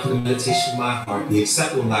my mouth and the meditation of my heart be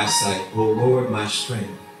acceptable in thy sight, O Lord, my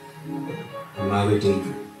strength and my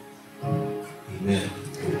Redeemer. Amen.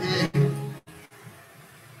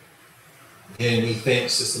 And we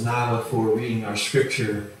thank Sister Nava for reading our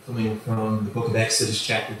scripture coming from the book of Exodus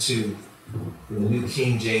chapter 2 from the New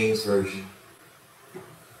King James Version.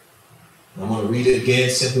 I'm going to read it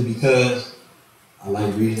again simply because I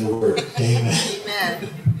like reading the word. Amen. Amen.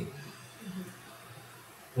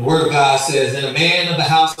 The word of God says, and a man of the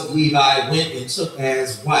house of Levi went and took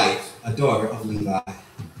as wife a daughter of Levi.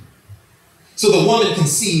 So the woman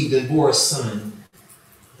conceived and bore a son.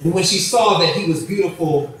 And when she saw that he was a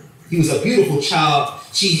beautiful child,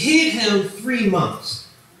 she hid him 3 months.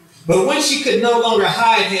 But when she could no longer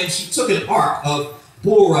hide him, she took an ark of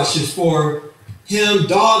bulrushes for him,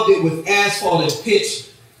 daubed it with asphalt and pitch,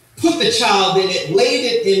 put the child in it, laid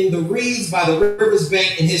it in the reeds by the river's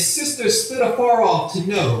bank, and his sister stood afar off to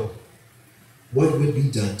know what would be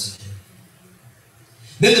done to him.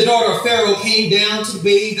 Then the daughter of Pharaoh came down to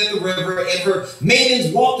bathe at the river, and her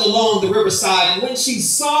maidens walked along the riverside. And when she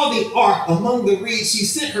saw the ark among the reeds, she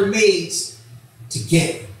sent her maids to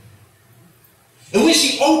get it. And when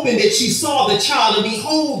she opened it, she saw the child, and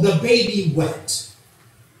behold, the baby wept.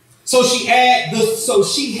 So she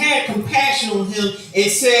had compassion on him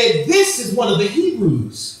and said, this is one of the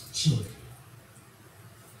Hebrews' children.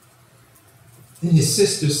 Then his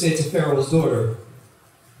sister said to Pharaoh's daughter,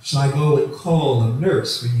 shall I go and call a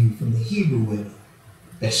nurse for you from the Hebrew women,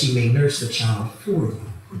 that she may nurse the child for you?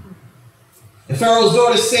 And Pharaoh's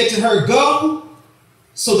daughter said to her, go.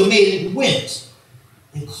 So the maiden went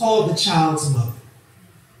and called the child's mother.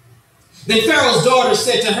 Then Pharaoh's daughter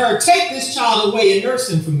said to her, take this child away and nurse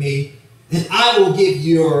him for me, and I will give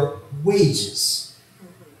your wages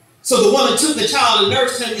So the woman took the child and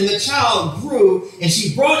nursed him, and the child grew, and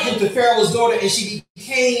she brought him to Pharaoh's daughter, and he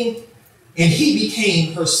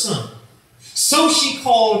became her son. So she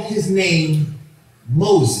called his name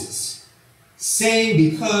Moses,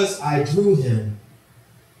 saying, because I drew him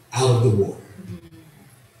out of the water.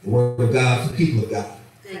 The word of God for the people of God.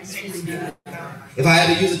 If I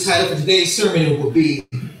had to use a title for today's sermon, it would be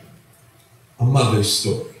A Mother's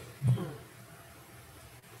Story.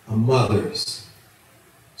 A Mother's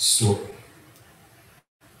Story.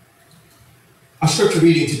 Our scripture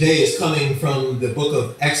reading today is coming from the book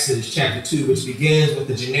of Exodus chapter 2, which begins with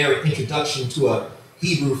the generic introduction to a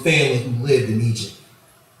Hebrew family who lived in Egypt.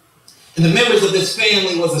 And the members of this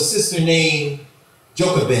family was a sister named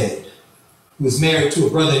Jochebed, who was married to a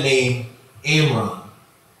brother named Amram.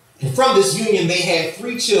 And from this union, they had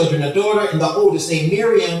 3 children, a daughter and the oldest named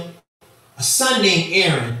Miriam, a son named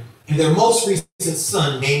Aaron, and their most recent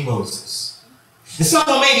son named Moses. And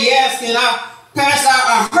someone may be asking, Pastor,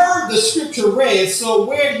 I heard the scripture read, so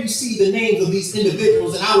where do you see the names of these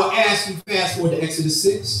individuals? And I will ask you fast forward to Exodus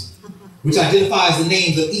 6, which identifies the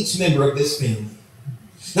names of each member of this family.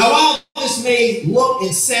 Now, while this may look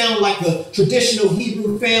and sound like the traditional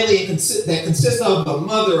Hebrew family that consists of a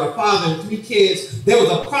mother, a father, and 3 kids, there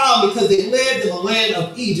was a problem because they lived in the land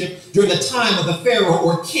of Egypt during the time of the Pharaoh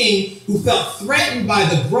or king who felt threatened by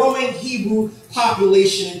the growing Hebrew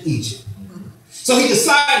population in Egypt. So he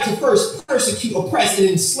decided to first persecute, oppress, and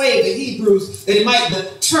enslave the Hebrews that it might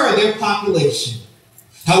deter their population.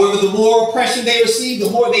 However, the more oppression they received, the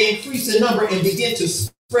more they increased in number and began to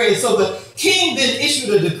spread. So the king then issued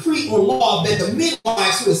a decree or law that the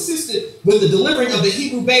midwives who assisted with the delivering of the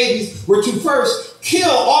Hebrew babies were to first kill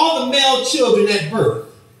all the male children at birth.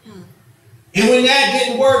 And when that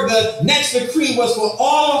didn't work, the next decree was for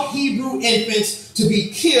all Hebrew infants to be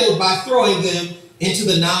killed by throwing them into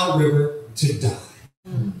the Nile River to die.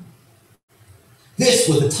 This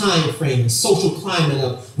was the time frame and social climate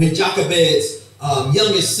of when Jochebed's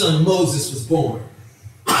youngest son Moses was born.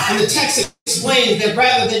 And the text explains that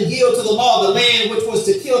rather than yield to the law of the land, which was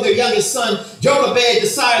to kill their youngest son, Jochebed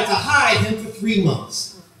decided to hide him for 3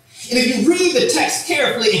 months. And if you read the text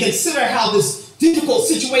carefully and consider how this difficult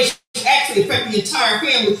situation actually affected the entire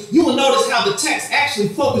family, you will notice how the text actually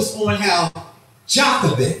focused on how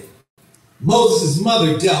Jochebed, Moses'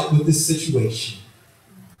 mother, dealt with this situation.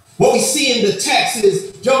 What we see in the text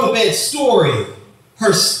is Jochebed's story,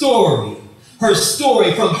 her story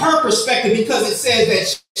from her perspective, because it says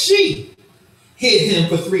that she hid him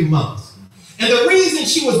for 3 months. And the reason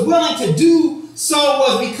she was willing to do so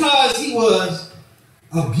was because he was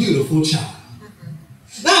a beautiful child.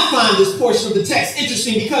 Now I find this portion of the text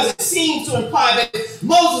interesting because it seems to imply that if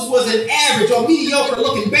Moses was an average or mediocre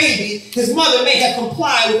looking baby, his mother may have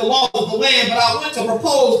complied with the laws of the land, but I want to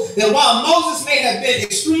propose that while Moses may have been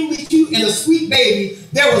extremely cute and a sweet baby,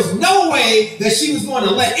 there was no way that she was going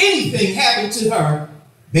to let anything happen to her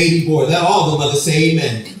baby boy. Let all the mothers say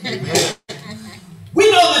amen. Amen. We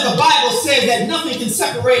know that the Bible says that nothing can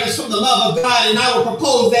separate us from the love of God, and I would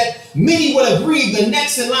propose that many would agree the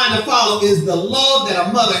next in line to follow is the love that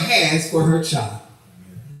a mother has for her child.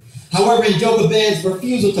 However, in Jochebed's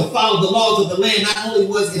refusal to follow the laws of the land, not only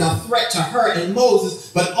was it a threat to her and Moses,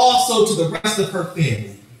 but also to the rest of her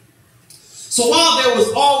family. So while there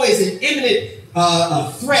was always an imminent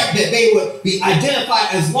threat that they would be identified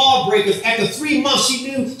as lawbreakers, after 3 months she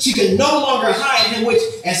knew she could no longer hide him, which,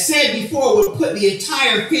 as said before, would put the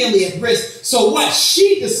entire family at risk. So what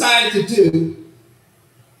she decided to do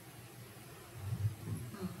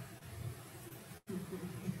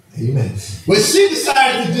Amen. What she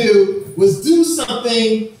decided to do was do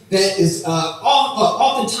something that is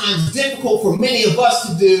oftentimes difficult for many of us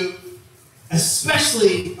to do,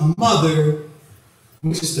 especially a mother,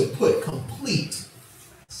 which is to put complete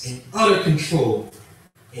and utter control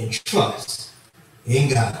and trust in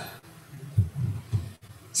God.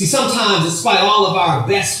 See, sometimes, despite all of our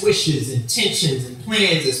best wishes, intentions, and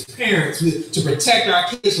plans as parents to protect our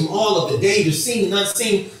kids from all of the dangers seen and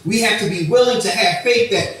unseen, we have to be willing to have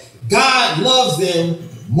faith that God loves them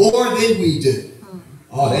more than we do.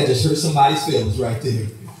 Oh, that just hurt somebody's feelings right there.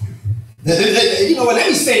 You know what? Let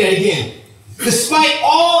me say that again. Despite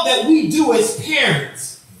all that we do as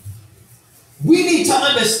parents, we need to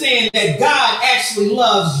understand that God actually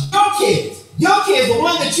loves your kids. Your kids, the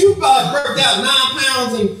one that you birthed out 9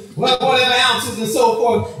 pounds and whatever ounces and so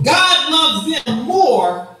forth, God loves them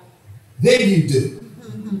more than you do.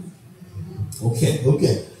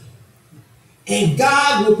 Okay. And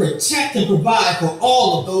God will protect and provide for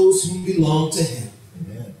all of those who belong to him.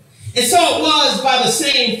 Amen. And so it was by the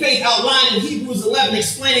same faith outlined find in Hebrews 11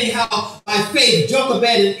 explaining how by faith Jochebed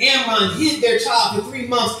and Amnon hid their child for 3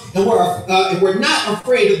 months and were not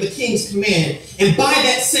afraid of the king's command. And by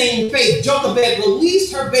that same faith, Jochebed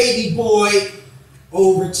released her baby boy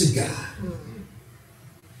over to God.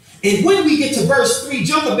 And when we get to verse 3,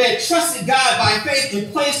 Jochebed trusted God by faith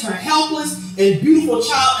and placed her helpless and beautiful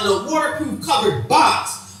child in a waterproof covered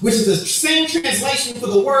box, which is the same translation for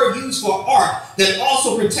the word used for ark that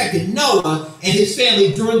also protected Noah and his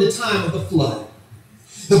family during the time of the flood.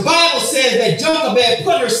 The Bible says that Jochebed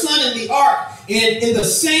put her son in the ark and in the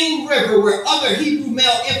same river where other Hebrew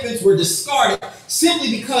male infants were discarded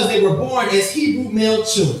simply because they were born as Hebrew male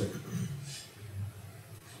children.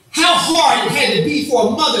 How hard it had to be for a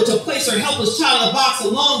mother to place her helpless child in a box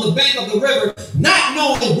along the bank of the river, not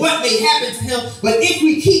knowing what may happen to him. But if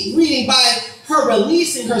we keep reading, by her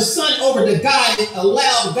releasing her son over to God, it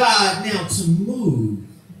allowed God now to move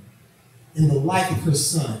in the life of her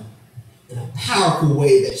son in a powerful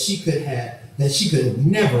way that she could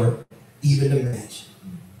never even imagine.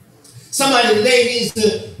 Somebody today needs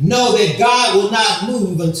to know that God will not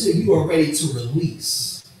move until you are ready to release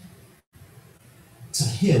to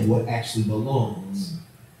him what actually belongs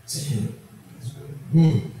to him.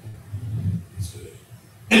 And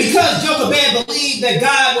because Jochebed believed that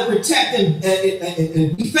God would protect and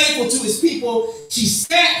be faithful to his people, she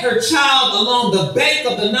set her child along the bank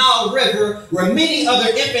of the Nile River, where many other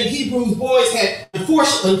infant Hebrew boys had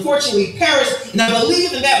unfortunately perished. And I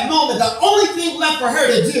believe in that moment, the only thing left for her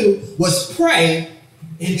to do was pray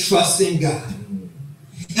and trust in God.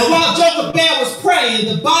 And while Jochebed was praying,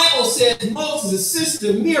 the Bible says Moses'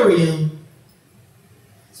 sister Miriam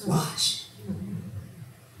watched.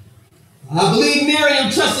 I believe Miriam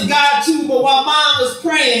trusted God too, but while mom was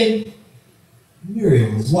praying,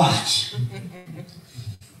 Miriam was watching.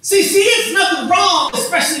 See, it's nothing wrong,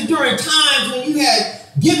 especially during times when you had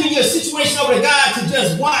given your situation over to God, to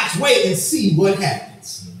just watch, wait, and see what happens.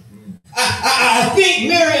 I think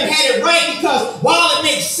Miriam had it right, because while it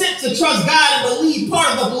makes sense to trust God and believe,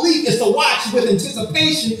 part of the belief is to watch with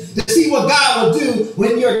anticipation to see what God will do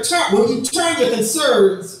when you turn your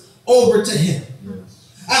concerns over to him.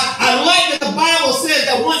 I like that the Bible says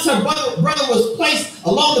that once her brother was placed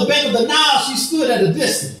along the bank of the Nile, she stood at a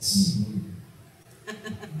distance.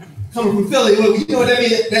 Coming from Philly, well, you know what that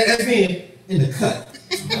means? That's being in the cut.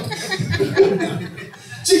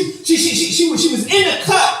 she was in the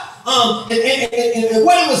cut. And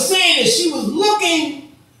what it was saying is she was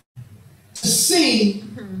looking to see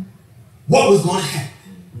what was going to happen.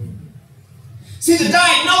 See, the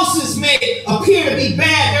diagnosis may appear to be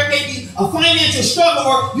bad. There may be a financial struggle,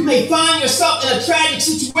 or you may find yourself in a tragic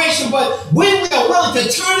situation. But when we are willing to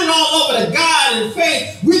turn it all over to God in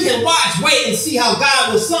faith, we can watch, wait, and see how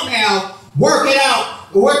God will somehow work out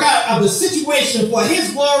of the situation for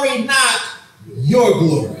his glory, not your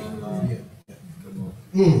glory.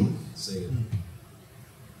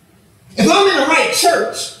 If I'm in the right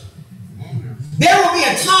church, there will be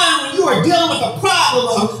a time when you are dealing with a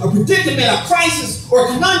problem, a predicament, a crisis, or a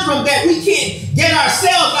conundrum that we can't get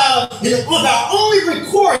ourselves out of. And the only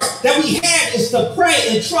recourse that we have is to pray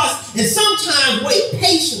and trust, and sometimes wait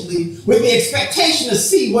patiently with the expectation to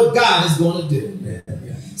see what God is going to do.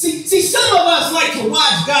 See, some of us like to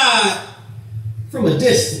watch God from a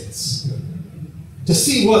distance to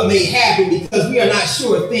see what may happen, because we are not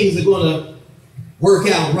sure if things are going to work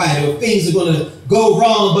out right or things are going to go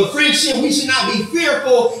wrong. But friendship, we should not be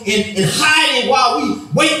fearful and hiding while we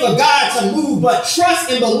wait for God to move, but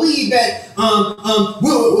trust and believe that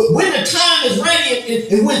when the time is ready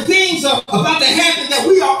and when things are about to happen, that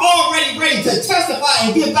we are already ready to testify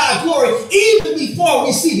and give God glory even before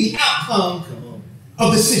we see the outcome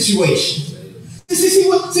of the situation. See,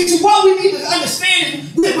 what we need to understand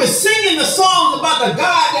is that we're singing the songs about the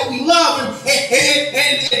God that we love,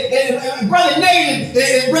 and Brother Nate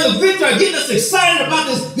and Brother Victor are getting us excited about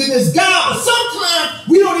this God, but sometimes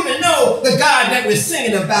we don't even know the God that we're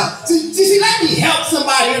singing about. See, let me help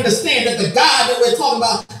somebody understand that the God that we're talking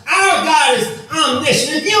about, our God is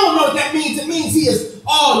omniscient. If you don't know what that means, it means he is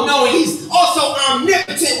all-knowing. He's also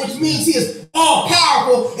omnipotent, which means he is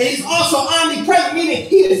all-powerful, and he's also omnipresent, meaning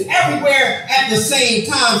he is everywhere at the same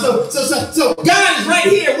time. So God is right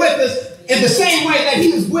here with us in the same way that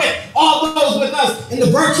he was with all those with us in the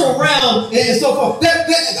virtual realm and so forth.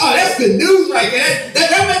 That's good news right there.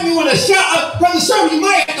 That made me want to shout out. Brother Sherman, you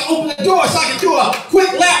might have to open the door so I can do a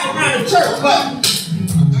quick lap around the church, but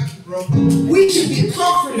we should be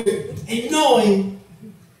comforted in knowing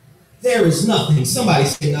there is nothing. Somebody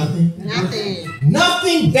say nothing.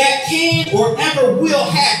 Nothing that can or ever will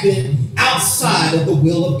happen outside of the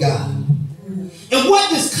will of God. And what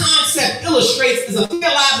this concept illustrates is a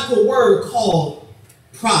theological word called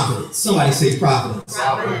providence. Somebody say providence.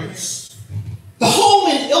 Providence. The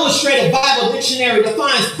Holman Illustrated Bible Dictionary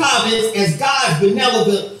defines providence as God's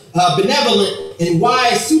benevolent and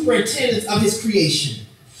wise superintendence of his creation.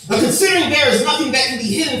 Now, considering there is nothing that can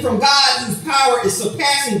be hidden from God, whose power is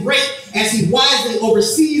surpassing great as he wisely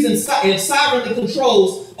oversees and sovereignly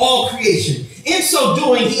controls all creation. In so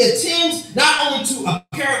doing, he attends not only to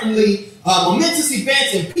apparently momentous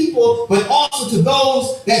events and people, but also to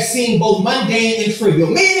those that seem both mundane and trivial.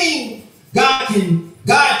 Meaning, God can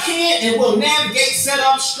and will navigate, set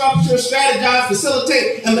up, structure, strategize,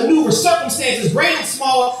 facilitate, and maneuver circumstances, great and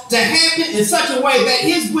small, to happen in such a way that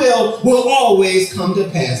his will always come to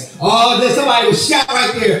pass. Oh, there's somebody was shout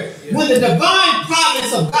right there. When the divine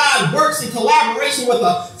providence of God works in collaboration with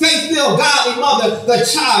a faith-filled, godly mother, the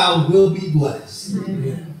child will be blessed.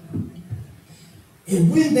 Amen.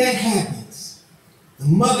 And when that happens, the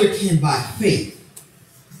mother can, by faith,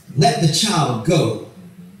 let the child go,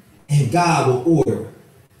 and God will order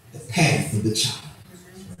the path of the child.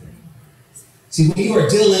 See, when you are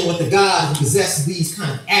dealing with a God who possesses these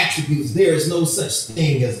kind of attributes, there is no such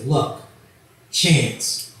thing as luck,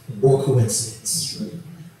 chance, or coincidence.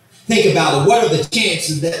 Think about it. What are the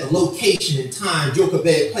chances that the location and time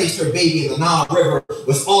Jochebed placed her baby in the Nile River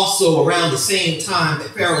was also around the same time that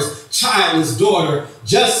Pharaoh's childless daughter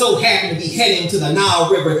just so happened to be heading to the Nile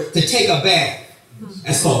River to take a bath?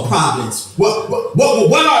 That's called providence. What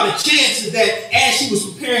are the chances that as she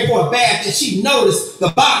was preparing for a bath that she noticed the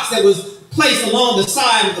box that was placed along the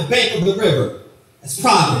side of the bank of the river? That's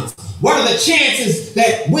providence. What are the chances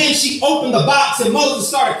that when she opened the box and Moses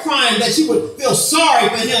started crying that she would feel sorry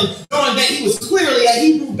for him, knowing that he was clearly a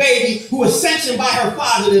Hebrew baby who was sanctioned by her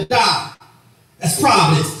father to die? That's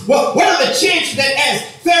providence. Well, what are the chances that as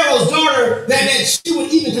Pharaoh's daughter that she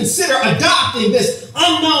would even consider adopting this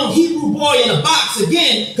unknown Hebrew boy in a box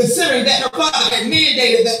again, considering that her father had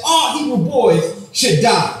mandated that all Hebrew boys should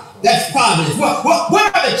die? That's providence.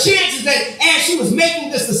 What are the chances that as she was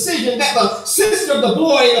making this decision that the sister of the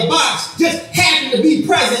boy in the box just happened to be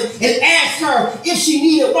present and asked her if she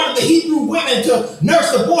needed one of the Hebrew women to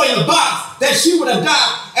nurse the boy in the box that she would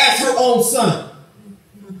adopt as her own son?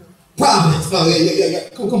 Providence. Oh, yeah.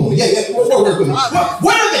 Come on. Work with me.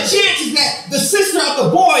 What are the chances that the sister of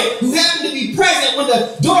the boy who happened to be present when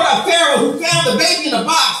the daughter of Pharaoh who found the baby in the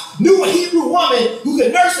box knew a Hebrew woman who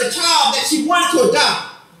could nurse a child that she wanted to adopt?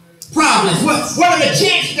 Providence. What are the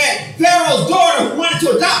chances that Pharaoh's daughter who wanted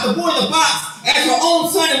to adopt the boy in the box as her own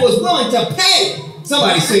son and was willing to pay?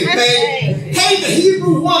 Somebody say pay. Pay the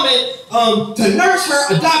Hebrew woman to nurse her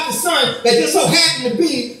adopted son that just so happened to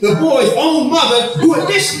be the boy's own mother, who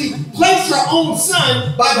initially placed her own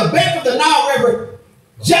son by the bank of the Nile River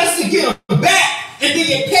just to get him back and then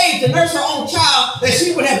get paid to nurse her own child that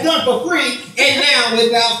she would have done for free and now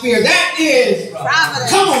without fear. That is providence.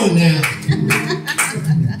 Come on now.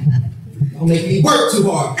 Don't make me work too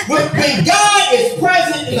hard. When God is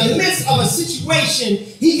present in the midst of a situation,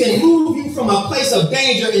 he can move you from a place of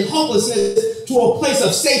danger and hopelessness to a place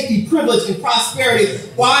of safety, privilege, and prosperity.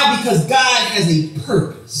 Why? Because God has a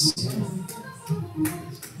purpose.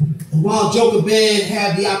 And while Jochebed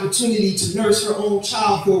had the opportunity to nurse her own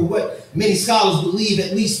child for what many scholars believe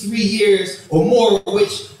at least 3 years or more,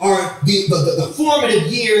 which are the formative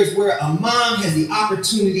years where a mom has the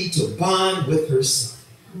opportunity to bond with her son.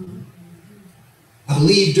 I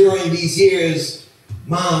believe during these years,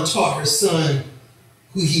 mom taught her son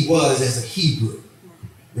who he was as a Hebrew,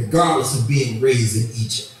 regardless of being raised in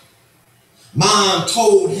Egypt. Mom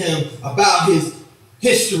told him about his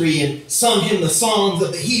history and sung him the songs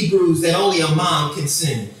of the Hebrews that only a mom can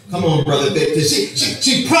sing. Come on, Brother Victor.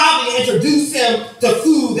 She probably introduced him to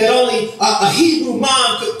food that only a Hebrew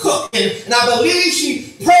mom could cook. And I believe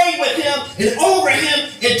she prayed with him and over him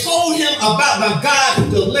and told him about the God who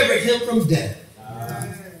delivered him from death.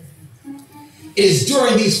 It is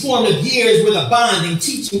during these formative years where the bonding,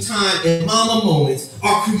 teaching time, and mama moments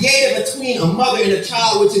are created between a mother and a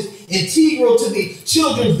child, which is integral to the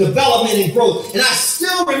children's development and growth. And I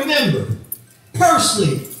still remember,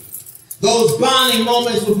 personally, those bonding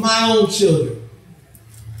moments with my own children.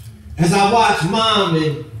 As I watch mom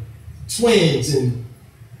and twins and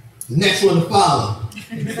the next one to follow.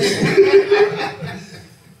 In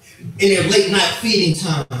their late night feeding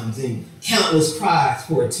times and countless cries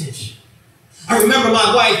for attention. I remember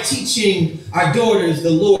my wife teaching our daughters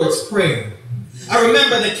the Lord's Prayer. I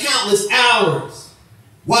remember the countless hours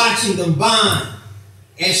watching them bond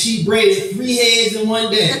as she braided 3 heads in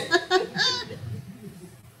one day.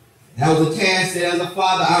 That was a task that as a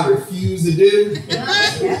father I refused to do.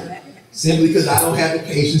 simply because I don't have the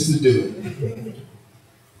patience to do it.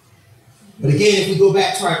 But again, if we go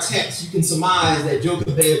back to our text, you can surmise that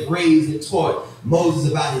Jochebed raised and taught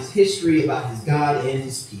Moses about his history, about his God and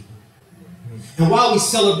his people. And while we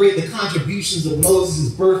celebrate the contributions of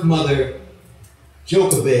Moses' birth mother,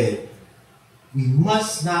 Jochebed, we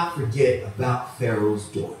must not forget about Pharaoh's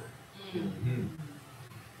daughter.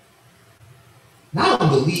 Now, I don't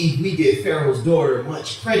believe we give Pharaoh's daughter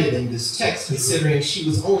much credit in this text, considering she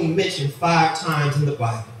was only mentioned 5 times in the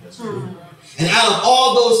Bible. And out of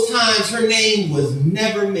all those times, her name was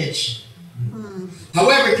never mentioned.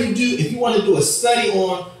 However, if you want to do a study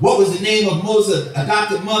on what was the name of Moses'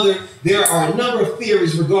 adopted mother, there are a number of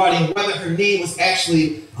theories regarding whether her name was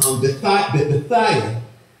actually Bethiah,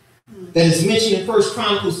 that is mentioned in 1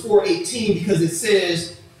 Chronicles 4:18, because it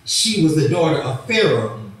says she was the daughter of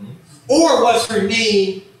Pharaoh. Or was her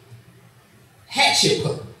name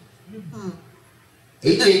Hatshepsut,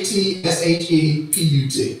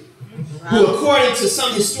 Hatsheput, who, according to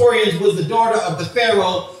some historians, was the daughter of the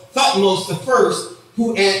Pharaoh Thutmose I,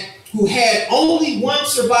 who had only one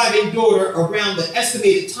surviving daughter around the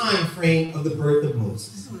estimated time frame of the birth of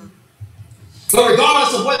Moses. But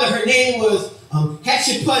regardless of whether her name was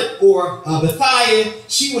Hatshepsut or Bethiah,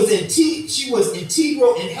 she was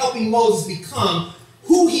integral in helping Moses become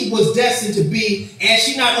who he was destined to be, and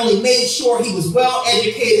she not only made sure he was well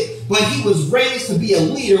educated, but he was raised to be a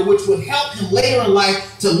leader, which would help him later in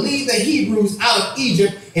life to lead the Hebrews out of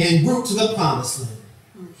Egypt and en route to the Promised Land.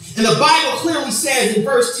 And the Bible clearly says in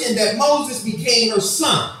verse 10 that Moses became her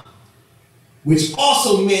son, which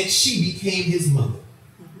also meant she became his mother.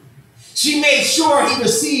 She made sure he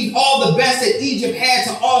received all the best that Egypt had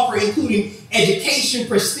to offer, including education,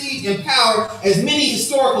 prestige, and power, as many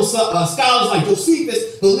historical scholars like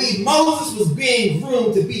Josephus believe Moses was being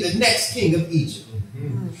groomed to be the next king of Egypt.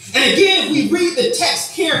 And again, if we read the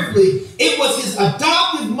text carefully, it was his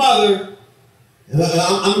adopted mother.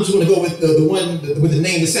 I'm just going to go with the one with the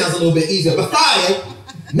name that sounds a little bit easier. Bethiah,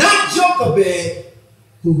 not Jochebed,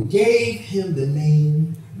 who gave him the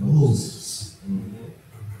name Moses,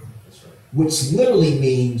 which literally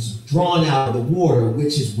means drawn out of the water,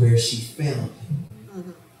 which is where she found him.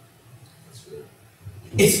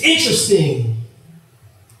 It's interesting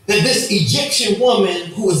that this Egyptian woman,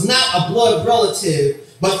 who was not a blood relative,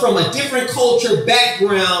 but from a different culture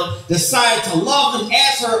background, decided to love him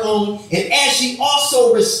as her own, and as she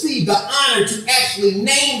also received the honor to actually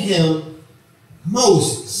name him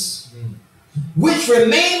Moses, which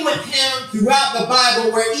remained with him throughout the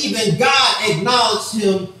Bible, where even God acknowledged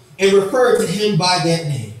him and referred to him by that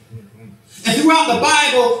name. And throughout the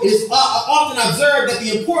Bible, it is often observed that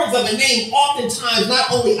the importance of a name oftentimes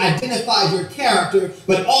not only identifies your character,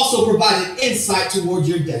 but also provided insight towards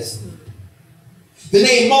your destiny. The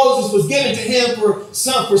name Moses was given to him for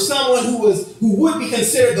someone who would be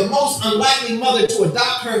considered the most unlikely mother to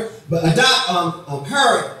adopt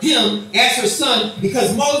him as her son,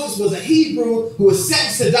 because Moses was a Hebrew who was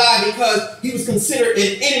sentenced to die because he was considered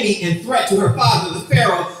an enemy and threat to her father, the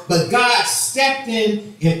Pharaoh. But God stepped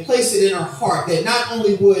in and placed it in her heart that not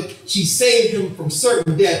only would she save him from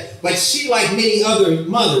certain death, but she, like many other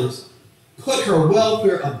mothers, put her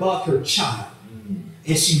welfare above her child.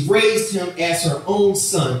 And she raised him as her own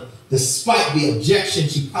son, despite the objection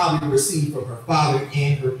she probably received from her father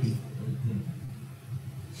and her people.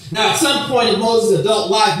 Now, at some point in Moses' adult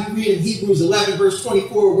life, we read in Hebrews 11, verse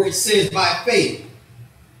 24, where it says, by faith,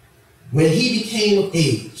 when he became of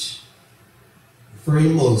age, referring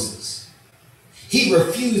to Moses, he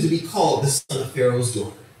refused to be called the son of Pharaoh's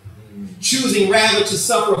daughter, choosing rather to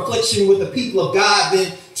suffer affliction with the people of God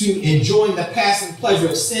than to enjoying the passing pleasure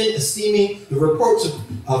of sin, esteeming the reproach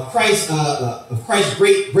of Christ's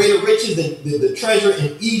greater riches than the treasure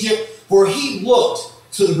in Egypt, for he looked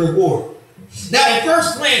to the reward. Now, at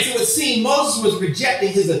first glance, it would seem Moses was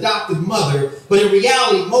rejecting his adopted mother, but in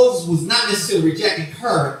reality, Moses was not necessarily rejecting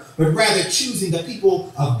her, but rather choosing the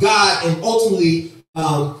people of God and ultimately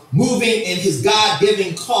moving in his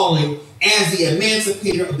God-given calling as the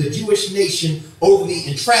emancipator of the Jewish nation over the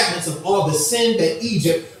entrapments of all the sin that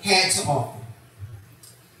Egypt had to offer.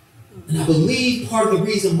 And I believe part of the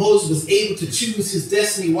reason Moses was able to choose his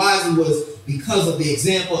destiny wisely was because of the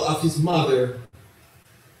example of his mother,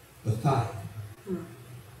 Bethiah.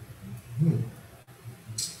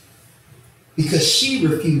 Because she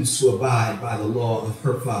refused to abide by the law of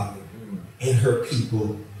her father and her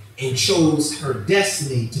people and chose her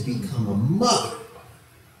destiny to become a mother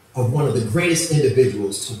of one of the greatest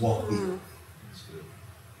individuals to walk the earth.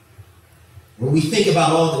 When we think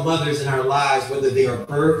about all the mothers in our lives, whether they are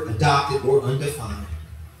birthed, adopted, or undefined,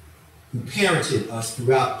 who parented us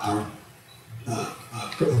throughout our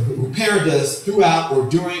who parent us throughout or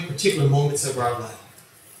during particular moments of our life,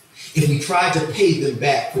 if we try to pay them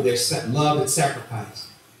back for their love and sacrifice,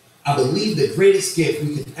 I believe the greatest gift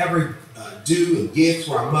we could ever do and give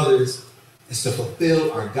to our mothers is to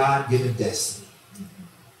fulfill our God-given destiny.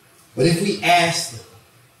 But if we ask them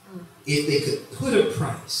if they could put a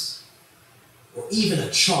price or even a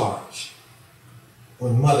charge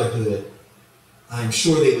on motherhood, I'm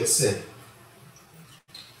sure they would say,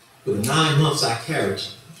 for the 9 months I carried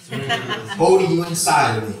you, holding you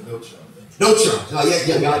inside of me, no charge. No charge. Oh,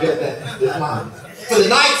 yeah, y'all get that. That's mine. For the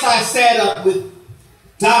nights I sat up with,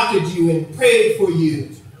 doctored you and prayed for you,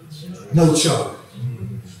 no charge.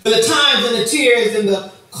 For the times and the tears and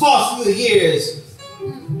the cost of the years,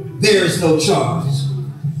 there is no charge.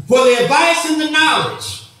 For the advice and the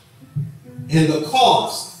knowledge and the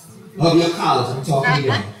cost of your college, I'm talking to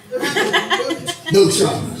y'all, no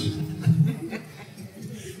charge.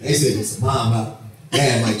 They said it's mom out.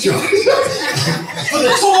 Dad might charge. For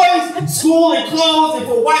the toys, school, and clothes, and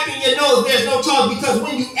for wiping your nose, there's no charge, because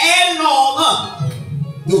when you add it all up,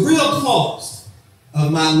 the real cost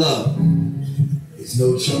of my love is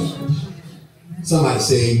no charge. Somebody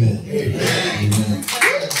say amen. Amen. Amen.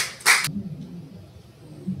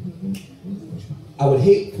 I would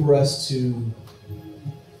hate for us to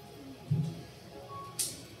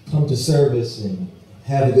come to service and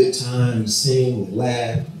have a good time, sing,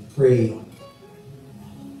 laugh, pray.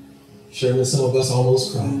 Surely some of us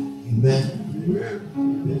almost cried. Amen.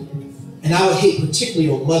 And I would hate, particularly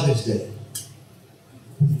on Mother's Day,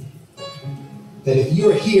 that if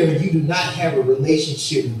you're here and you do not have a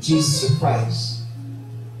relationship with Jesus Christ,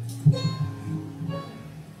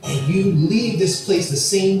 and you leave this place the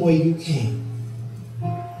same way you came,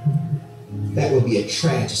 that would be a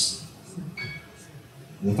tragedy.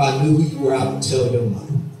 And if I knew who you were, I would tell your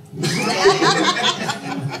mother.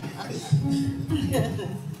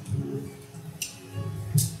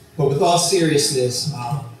 But with all seriousness,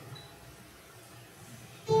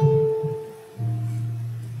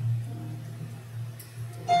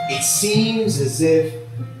 it seems as if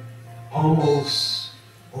almost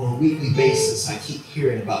on a weekly basis I keep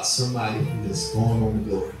hearing about somebody who is going on to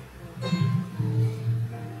glory.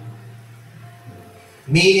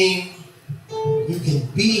 Meaning, you can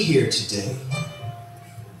be here today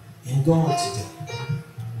and gone today.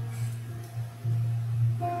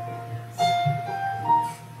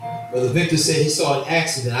 Brother Victor said he saw an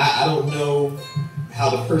accident. I don't know how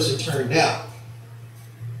the person turned out,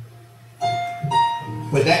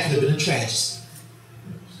 but that could have been a tragedy.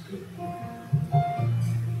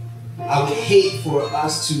 I would hate for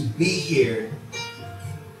us to be here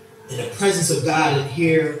in the presence of God and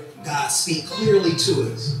hear God speak clearly to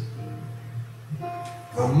us,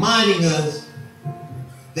 reminding us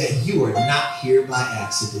that you are not here by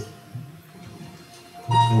accident.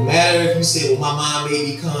 No matter if you say, well, my mom made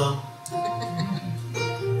me come.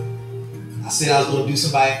 I said I was going to do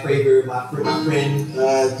somebody a favor. My friend,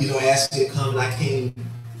 asked me to come, and I came.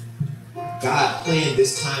 God planned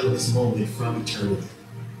this time and this moment from eternity.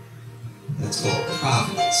 That's called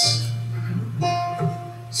providence.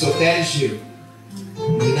 So if that is you,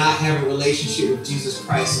 you do not have a relationship with Jesus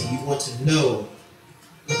Christ, and you want to know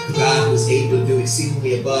the God who is able to do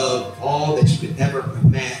exceedingly above all that you could ever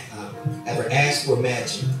ask or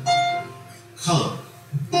imagine, come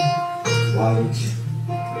while you can.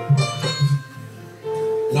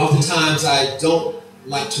 And oftentimes I don't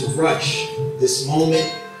like to rush this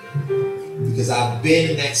moment because I've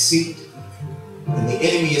been in that seat, and the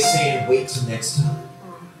enemy is saying, wait till next time.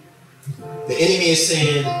 The enemy is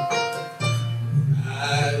saying,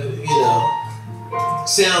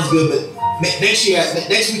 sounds good, but next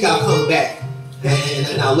week I'll come back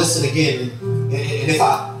and I'll listen again. And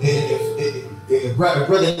if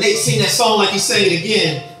Brother Nate sing that song like he sang it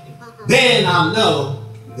again, then I'll know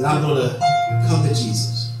that I'm going to come to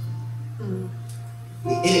Jesus.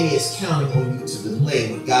 The enemy is counting on you to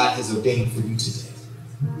delay what God has ordained for you today.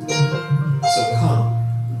 So come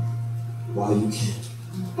while you can.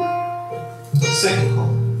 Second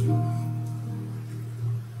call.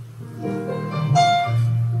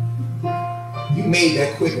 You made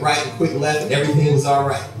that quick right and quick left and everything was all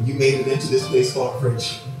right. You made it into this place called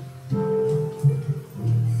friendship.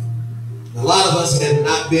 A lot of us have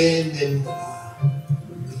not been in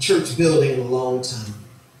the church building in a long time.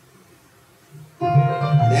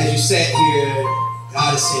 And as you sat here,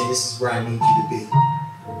 God is saying, this is where I need you to be.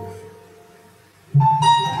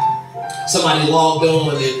 Somebody logged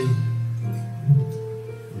on and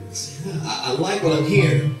said, I like what I'm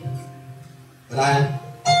hearing, but I'm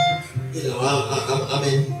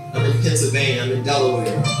in Pennsylvania, I'm in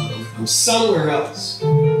Delaware, I'm somewhere else.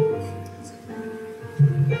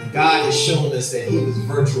 And God has shown us that he was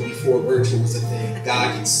virtual before virtual was a thing.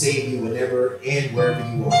 God can save you whenever and wherever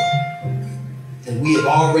you are. And we have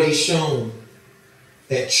already shown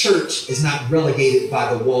that church is not relegated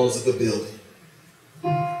by the walls of a building.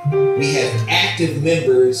 We have active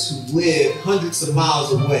members who live hundreds of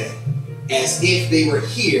miles away as if they were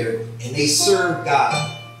here and they serve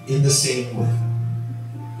God in the same way.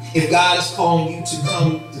 If God is calling you to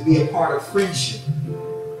come to be a part of friendship,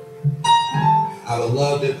 I would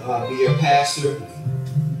love to be your pastor.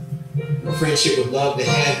 Friendship would love to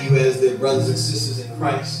have you as their brothers and sisters in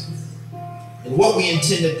Christ. And what we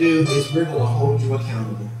intend to do is we're going to hold you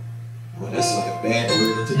accountable. Well, that's like a bad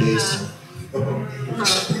word in today's time.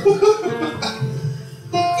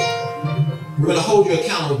 We're going to hold you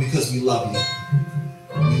accountable because we love you.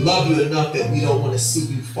 We love you enough that we don't want to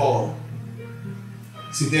see you fall.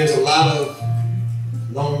 See, there's a lot of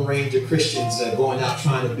Lone Ranger Christians that are going out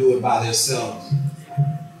trying to do it by themselves.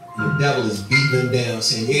 And the devil is beating them down,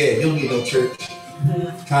 saying, yeah, you don't need no church.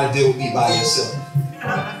 Try to deal with me by yourself.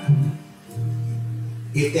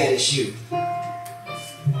 If that is you,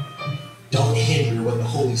 don't hinder what the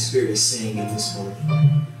Holy Spirit is saying in this moment.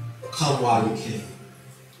 Come while you can.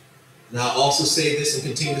 And I'll also say this and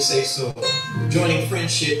continue to say so. Joining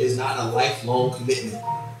friendship is not a lifelong commitment.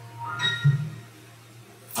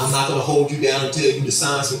 I'm not going to hold you down and tell you to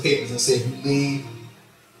sign some papers and say, if you leave,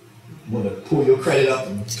 I'm going to pull your credit up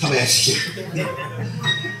and come at you.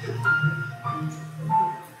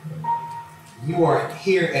 You are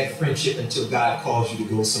here at friendship until God calls you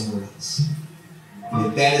to go somewhere else. And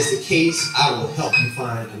if that is the case, I will help you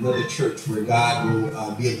find another church where God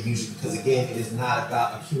will be able to use you. Because again, it is not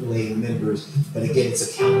about accumulating members, but again,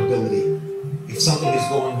 it's accountability. If something is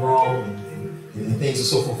going wrong and things and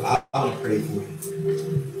so forth, I want to pray for you.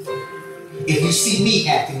 If you see me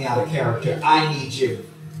acting out of character, I need you.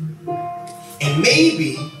 And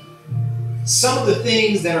maybe some of the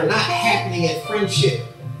things that are not happening at friendship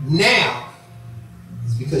now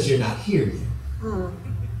is because you're not here yet.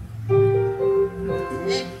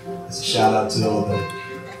 It's a shout out to all the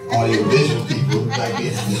audio visual people who might be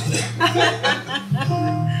in there.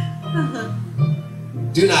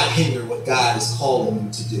 Do not hinder what God is calling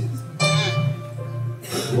you to do.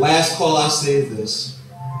 The last call I'll say is this.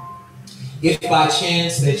 If by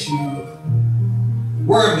chance that you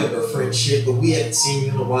were a member of friendship, but we haven't seen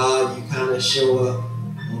you in a while, you kind of show up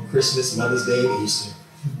on Christmas, Mother's Day, and Easter.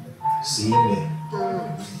 See you there.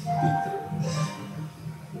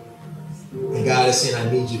 And God is saying, I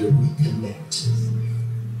need you to reconnect.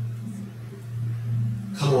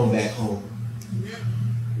 Come on back home.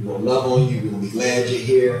 We're going to love on you. We're going to be glad you're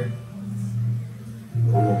here.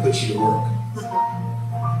 We're going to put you to work.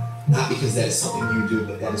 Not because that is something you do,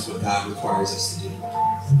 but that is what God requires us to do.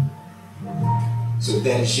 So if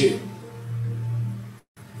that is you,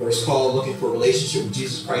 first call, looking for a relationship with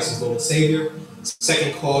Jesus Christ as Lord and Savior.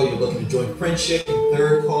 Second call, you're looking to join friendship. And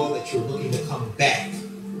third call, that you're looking to come back.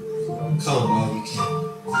 Come while you can.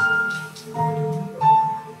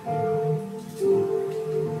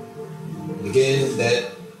 And again,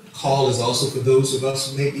 that call is also for those of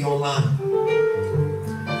us who may be online.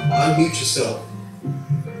 Unmute yourself.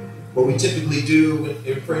 What we typically do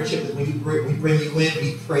in friendship is when we bring you in,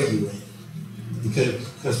 we pray you in.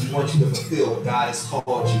 Because we want you to fulfill what God has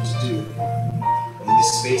called you to do in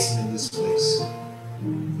this space and in this place.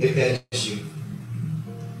 If that is you,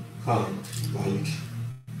 come while you can.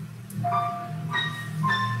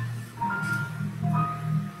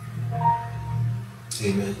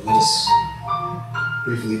 Amen. Let us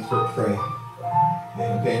briefly pray.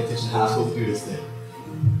 And paying attention to how I'm supposed to do this thing.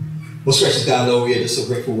 Most gracious God, Lord, we are just so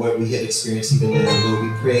grateful for what we had experienced even now. Lord, we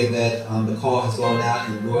pray that the call has gone out,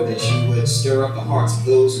 and Lord, that you would stir up the hearts of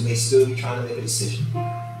those who may still be trying to make a decision.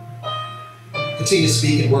 Continue to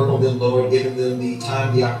speak and work on them, Lord, giving them the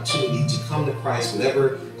time, the opportunity to come to Christ,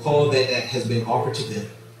 whatever call that has been offered to them.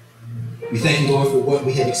 We thank you, Lord, for what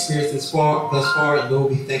we have experienced thus far, and Lord,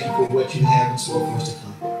 we thank you for what you have in store for us to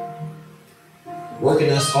come. Work in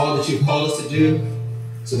us all that you've called us to do,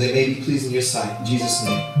 so they may be pleasing in your sight. In Jesus'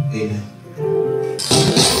 name, amen.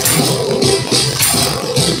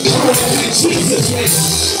 Jesus' name,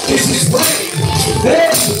 this is way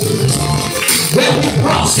that we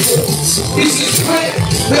prosper. This is way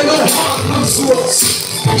that no harm comes to us.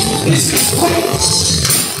 This is way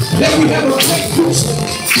that we have a great future.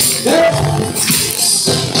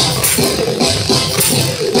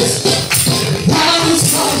 God is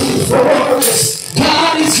coming for us.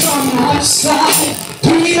 God is on our side.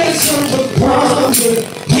 He has overcome.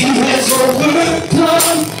 He has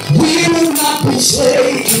overcome. We will not be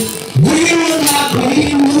shaken. We will not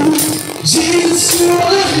be moved. Jesus, you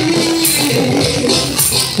are here.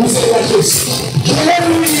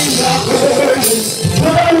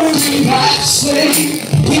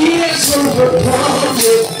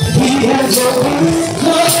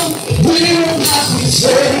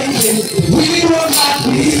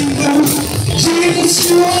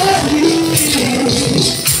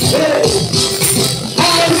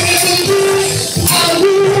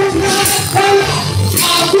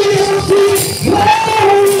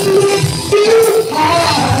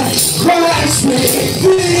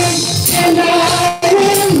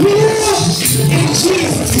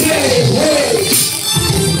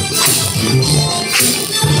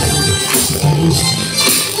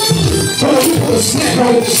 stand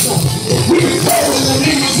right in the sun. We declare in the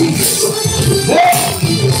name of Jesus.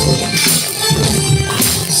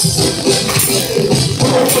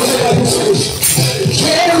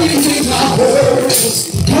 Everything I heard,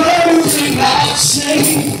 everything I say,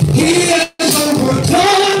 He has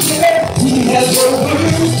overcome it. He has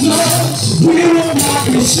overcome. We will not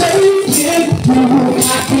be shaken. We will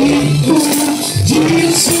not be moved.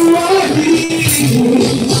 Jesus, you are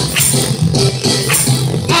leading.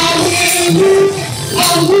 I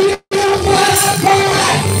will not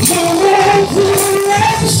cry. No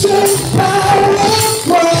resurrection power of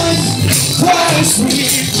Christ we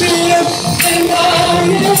live, and I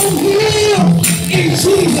am healed in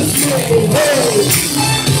Jesus' name.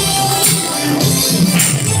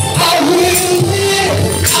 I will live,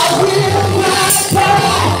 I will not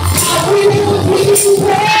die, I will be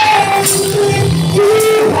praised. You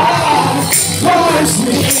are Christ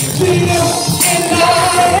we live, and I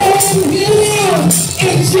am healed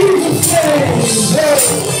in Jesus' name.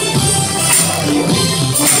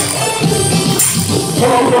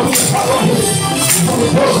 Come on,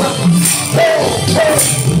 hey, hey,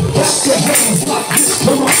 clap your hands like this.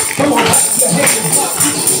 Come on, clap your hands like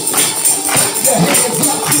this. Clap your hands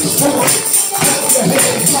like this. Come on, clap your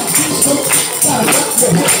hands like this. Come on, clap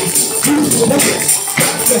your hands. Use your hands.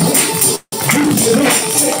 Clap your hands. Use your hands.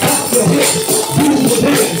 Say, clap your hands. Use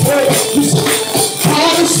your hands. Hey,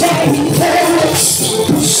 God is fighting for us.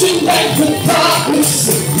 Pushing back the darkness.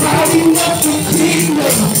 Lighting up the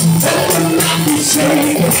kingdom. That will not be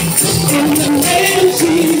saved. In the name of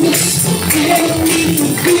Jesus, enemy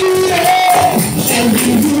defeated, and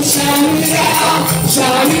we will shout it out,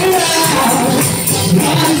 shout it out.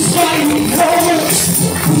 God is fighting for us,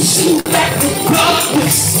 pushing back the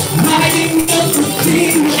darkness, lighting up the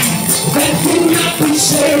kingdom that will not be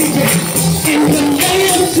shaken. In the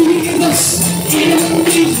name of Jesus, enemy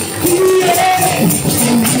defeated,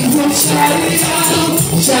 and we will shout it out,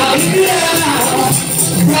 shout it out.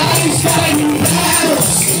 God is fighting battles.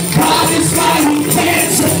 God is fighting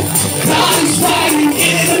cancer. God is fighting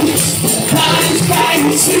enemies. God is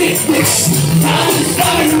fighting sickness. God is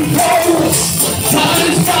fighting for us. God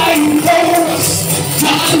is fighting for us.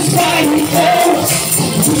 God is fighting for us.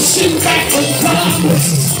 Pushing back the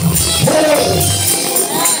darkness.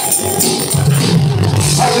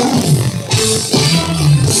 Hallelujah.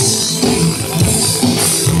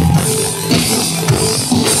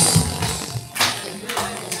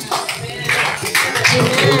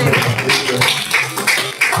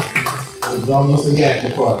 It's almost a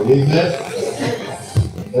gap party, amen?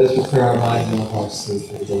 Let us prepare our minds and our hearts to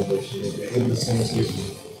the celebration. Able to sing this with me.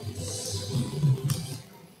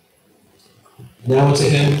 Now unto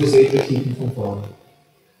him who is able to keep you from falling,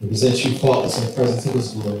 and present you faultless in the presence of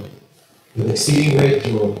his glory, with exceeding great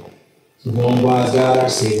joy. To the only wise God our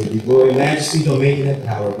Savior, be glory, majesty, dominion, and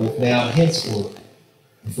power, both now and henceforth,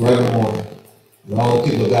 and forevermore. And all the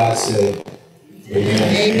people of God say,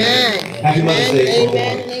 amen. Amen. Happy Mother's Day.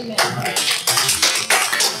 Amen. Amen.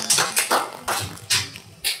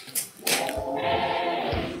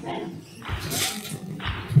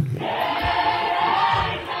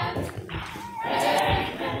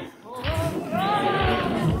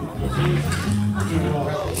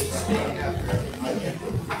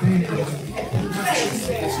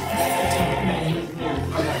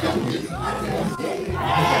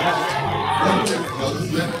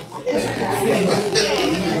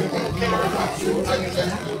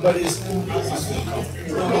 But it's